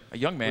with us here? A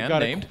young man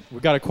named? We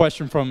got a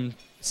question from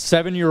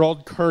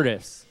 7-year-old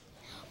Curtis.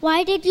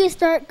 Why did you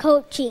start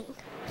coaching?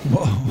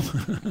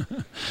 Whoa.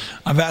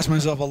 I've asked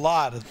myself a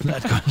lot of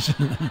that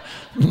question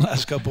in the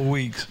last couple of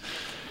weeks.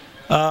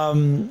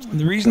 The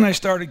reason I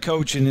started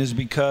coaching is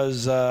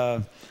because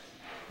I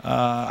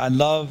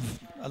love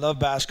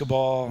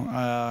basketball.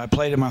 I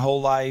played it my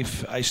whole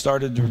life. I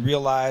started to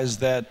realize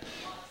that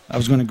I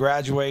was going to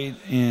graduate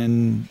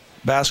and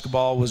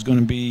basketball was going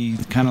to be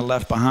kind of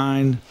left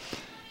behind.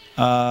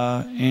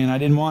 And I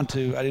didn't want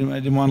to. I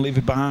didn't want to leave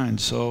it behind.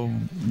 So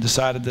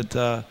decided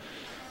that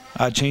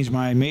I'd change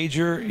my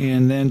major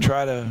and then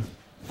try to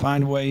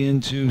find a way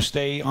to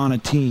stay on a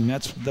team.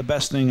 That's the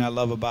best thing I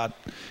love about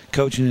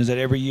coaching, is that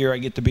every year I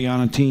get to be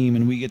on a team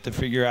and we get to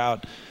figure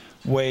out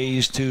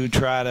ways to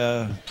try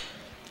to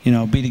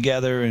be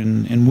together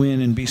and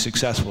win and be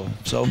successful.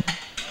 So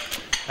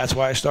that's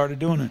why I started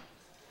doing it.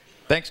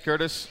 Thanks,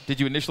 Curtis. Did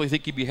you initially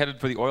think you'd be headed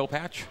for the oil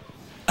patch?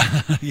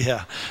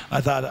 Yeah,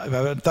 I thought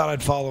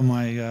I'd follow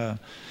my.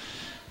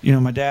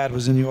 My dad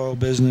was in the oil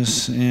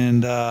business,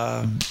 and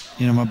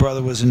my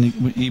brother was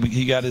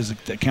he got his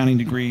accounting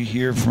degree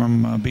here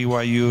from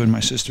BYU, and my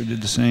sister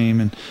did the same,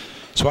 and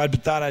so I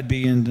thought I'd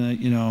be into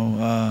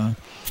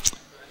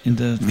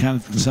kind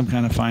of some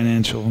kind of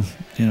financial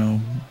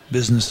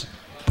business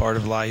part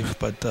of life,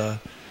 but I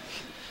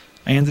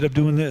ended up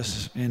doing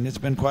this, and it's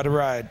been quite a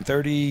ride.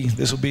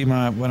 This will be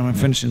when I'm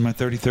finishing my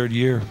 33rd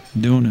year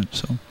doing it.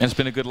 So. And it's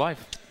been a good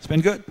life. It's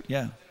been good,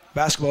 yeah.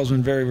 Basketball's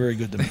been very, very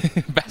good to me.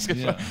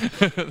 Basketball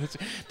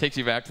takes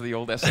you back to the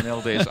old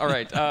SNL days. All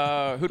right,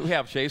 who do we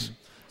have, Chase?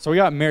 So we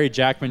got Mary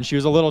Jackman. She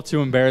was a little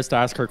too embarrassed to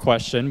ask her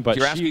question, but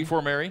you're asking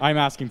for Mary? I'm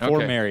asking for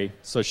Mary.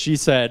 So she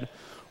said,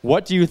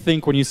 "What do you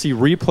think when you see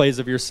replays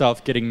of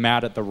yourself getting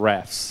mad at the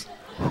refs?"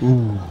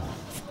 Ooh.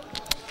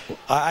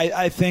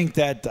 I think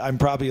that I'm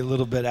probably a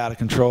little bit out of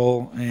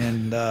control,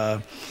 and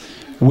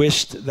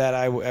wished that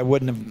I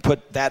wouldn't have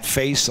put that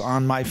face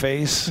on my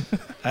face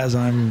as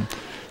I'm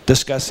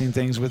discussing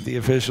things with the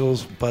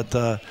officials. But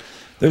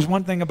there's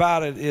one thing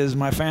about it, is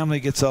my family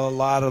gets a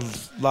lot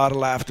of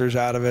laughters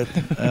out of it.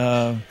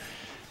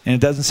 and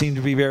it doesn't seem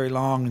to be very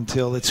long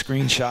until it's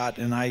screenshot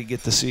and I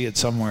get to see it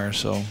somewhere.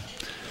 So,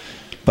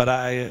 but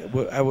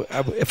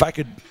if I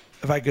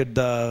could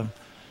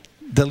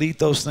delete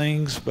those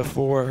things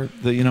before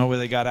where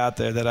they got out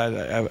there, that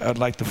I'd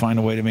like to find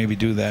a way to maybe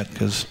do that,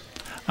 because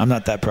I'm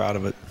not that proud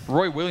of it.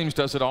 Roy Williams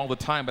does it all the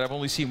time, but I've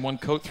only seen one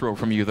coat throw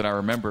from you that I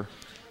remember.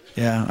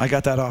 Yeah, I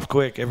got that off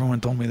quick.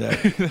 Everyone told me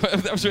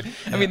that.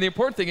 I mean, the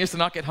important thing is to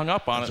not get hung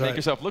up on it, That's make right.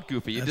 yourself look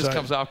goofy. It That's just right.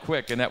 comes off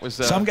quick, and that was.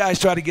 Some guys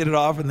try to get it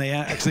off, and they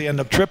actually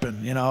end up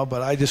tripping,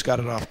 but I just got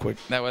it off quick.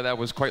 That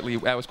was quite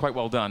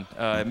well done.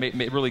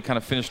 It really kind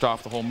of finished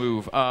off the whole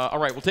move. All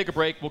right, we'll take a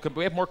break.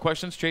 We have more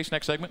questions, Chase,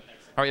 next segment?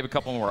 All right, we have a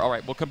couple more. All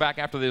right, we'll come back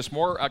after this.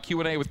 More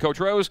Q&A with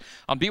Coach Rose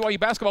on BYU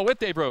Basketball with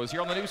Dave Rose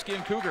here on the new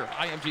Skin Cougar,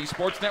 IMG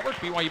Sports Network,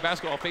 BYU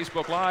Basketball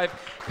Facebook Live,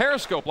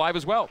 Periscope Live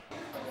as well.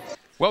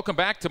 Welcome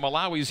back to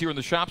Malawi's here in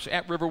the shops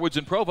at Riverwoods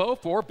in Provo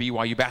for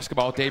BYU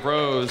Basketball with Dave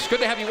Rose. Good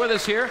to have you with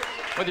us here,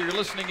 whether you're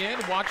listening in,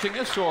 watching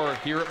us, or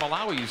here at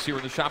Malawi's here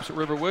in the shops at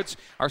Riverwoods.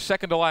 Our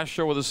second to last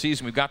show of the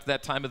season. We've got to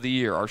that time of the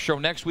year. Our show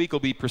next week will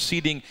be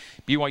preceding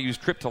BYU's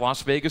trip to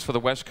Las Vegas for the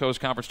West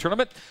Coast Conference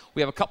Tournament.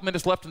 We have a couple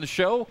minutes left in the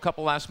show, a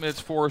couple last minutes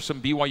for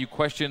some BYU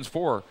questions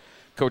for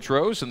Coach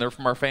Rose, and they're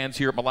from our fans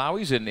here at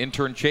Malawi's and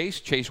intern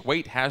Chase. Chase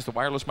Waite has the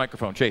wireless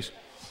microphone. Chase.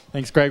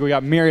 Thanks, Greg. We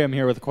got Miriam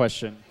here with a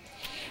question.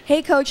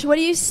 Hey, Coach, what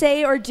do you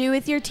say or do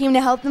with your team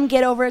to help them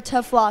get over a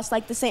tough loss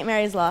like the St.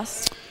 Mary's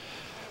loss?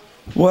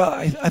 Well,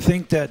 I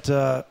think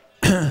that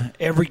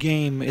every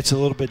game it's a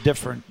little bit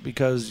different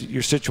because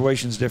your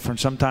situation's different.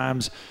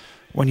 Sometimes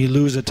when you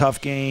lose a tough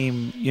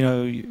game,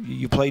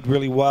 you played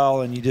really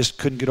well and you just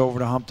couldn't get over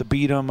the hump to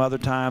beat them. Other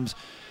times,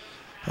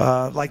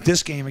 like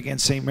this game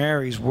against St.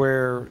 Mary's,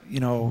 where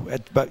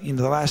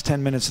the last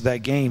 10 minutes of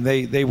that game,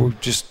 they were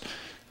just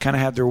kind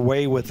of had their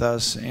way with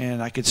us,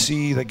 and I could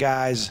see the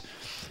guys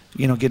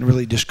getting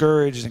really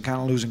discouraged and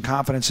kind of losing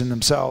confidence in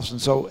themselves.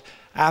 And so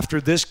after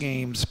this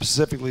game,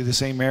 specifically the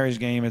St. Mary's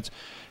game,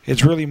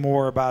 it's really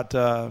more about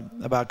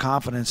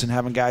confidence and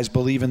having guys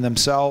believe in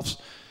themselves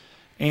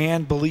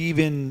and believe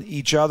in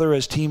each other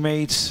as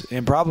teammates,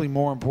 and probably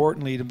more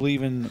importantly, to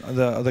believe in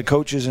the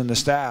coaches and the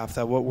staff,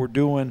 that what we're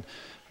doing,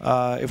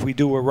 if we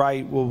do it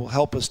right, will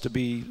help us to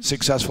be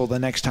successful the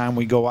next time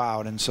we go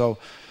out. And so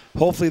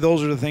hopefully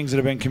those are the things that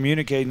have been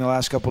communicated in the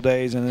last couple of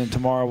days, and then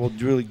tomorrow we'll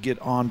really get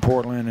on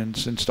Portland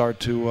and start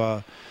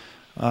to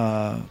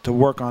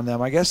work on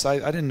them. I guess I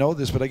didn't know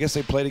this, but I guess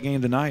they played a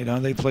game tonight. Huh?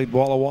 They played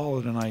Walla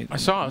Walla tonight. I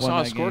saw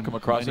a score come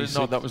across. I didn't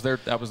know that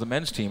was the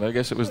men's team. I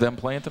guess it was them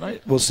playing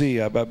tonight. We'll see,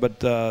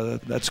 but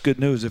that's good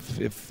news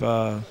if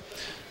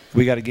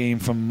we got a game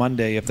from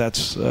Monday, if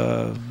that's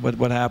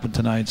what happened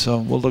tonight. So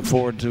we'll look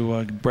forward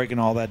to breaking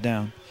all that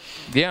down.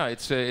 Yeah,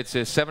 it's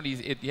a 70.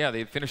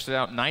 They finished it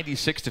out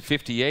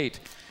 96-58,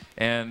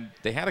 and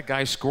they had a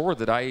guy score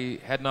that I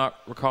had not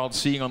recalled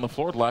seeing on the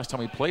floor the last time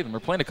we played them. We're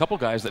playing a couple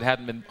guys that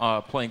hadn't been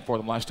playing for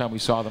them last time we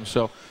saw them,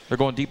 so they're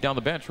going deep down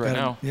the bench right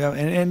now. Yeah,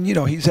 and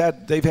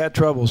they've had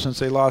trouble since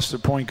they lost their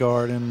point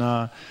guard,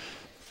 and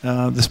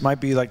this might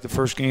be like the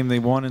first game they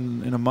won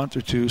in a month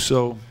or two.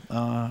 So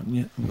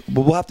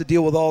we'll have to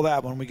deal with all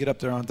that when we get up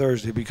there on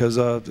Thursday, because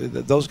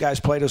those guys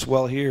played us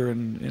well here,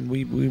 and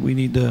we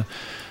need to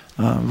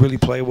really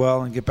play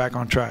well and get back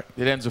on track.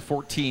 It ends a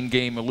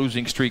 14-game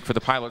losing streak for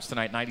the Pilots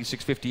tonight,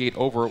 96-58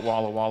 over at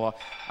Walla Walla.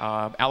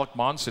 Alec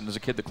Monson is a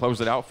kid that closed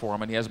it out for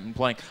him, and he hasn't been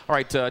playing. All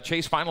right,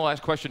 Chase, final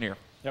last question here.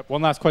 Yep,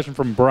 one last question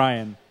from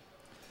Brian.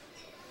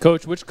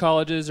 Coach, which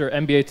colleges or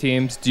NBA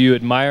teams do you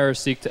admire or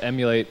seek to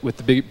emulate with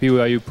the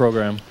BYU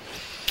program?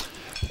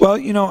 Well,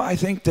 I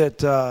think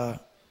that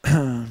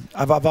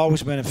I've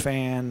always been a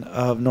fan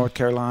of North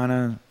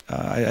Carolina.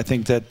 I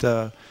think that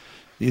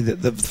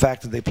the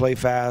fact that they play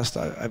fast,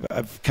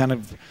 I've kind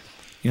of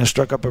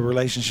struck up a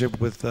relationship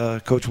with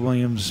Coach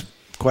Williams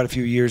quite a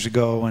few years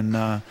ago,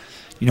 and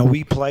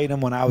we played them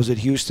when I was at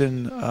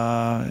Houston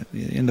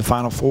in the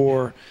Final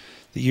Four,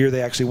 the year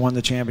they actually won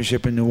the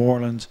championship in New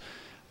Orleans.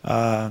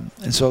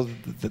 And so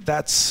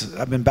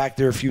I've been back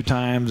there a few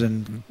times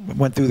and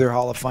went through their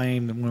Hall of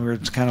Fame, and we were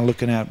kind of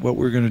looking at what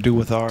we were going to do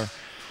with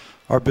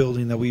our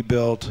building that we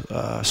built.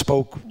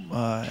 Spoke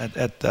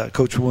at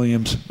Coach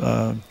Williams'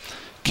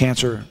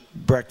 cancer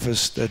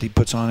breakfast that he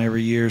puts on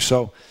every year.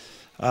 So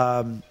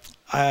I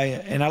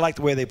like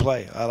the way they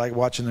play. I like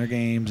watching their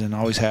games and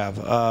always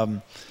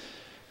have.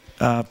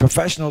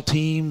 Professional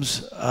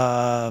teams,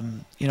 I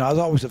was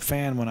always a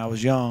fan when I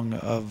was young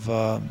of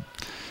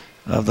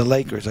the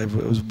Lakers. I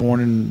was born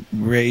and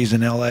raised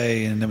in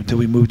L.A. and until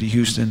we moved to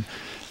Houston.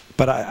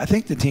 But I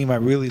think the team I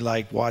really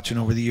like watching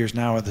over the years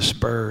now are the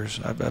Spurs.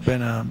 I've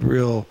been a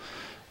real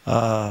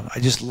I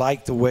just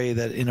like the way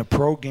that in a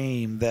pro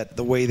game, that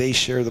the way they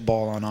share the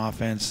ball on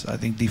offense. I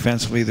think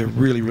defensively they're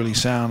really, really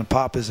sound. And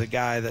Pop is a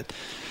guy that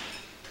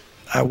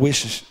I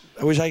wish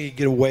I could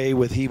get away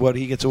with what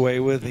he gets away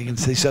with.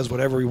 He says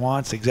whatever he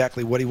wants,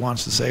 exactly what he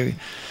wants to say.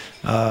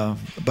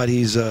 But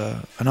he's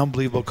an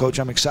unbelievable coach.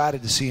 I'm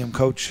excited to see him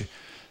coach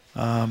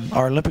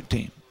our Olympic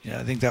team. Yeah,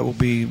 I think that will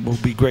be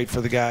great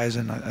for the guys,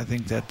 and I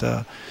think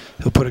that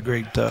he'll put a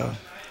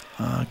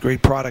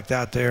great product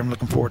out there. I'm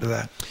looking forward to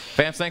that.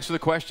 Fans, thanks for the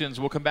questions.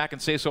 We'll come back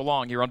and say so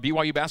long here on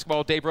BYU Basketball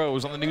with Dave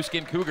Rose on the new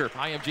Skin Cougar,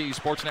 IMG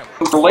Sports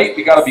Network. We're late.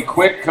 We got to be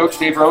quick. Coach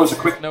Dave Rose, a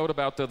quick note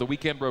about the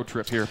weekend road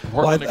trip here.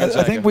 Well, I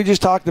think we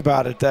just talked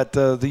about it, that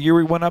the year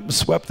we went up and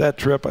swept that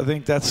trip, I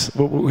think that's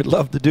what we'd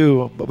love to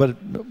do. But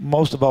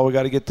most of all, we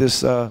got to get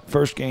this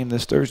first game,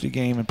 this Thursday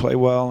game, and play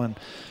well, and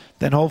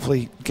then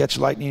hopefully catch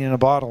lightning in a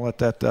bottle at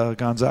that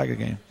Gonzaga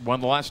game. One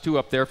of the last two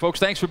up there. Folks,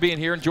 thanks for being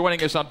here and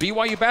joining us on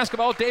BYU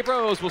Basketball with Dave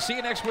Rose. We'll see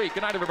you next week.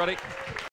 Good night, everybody.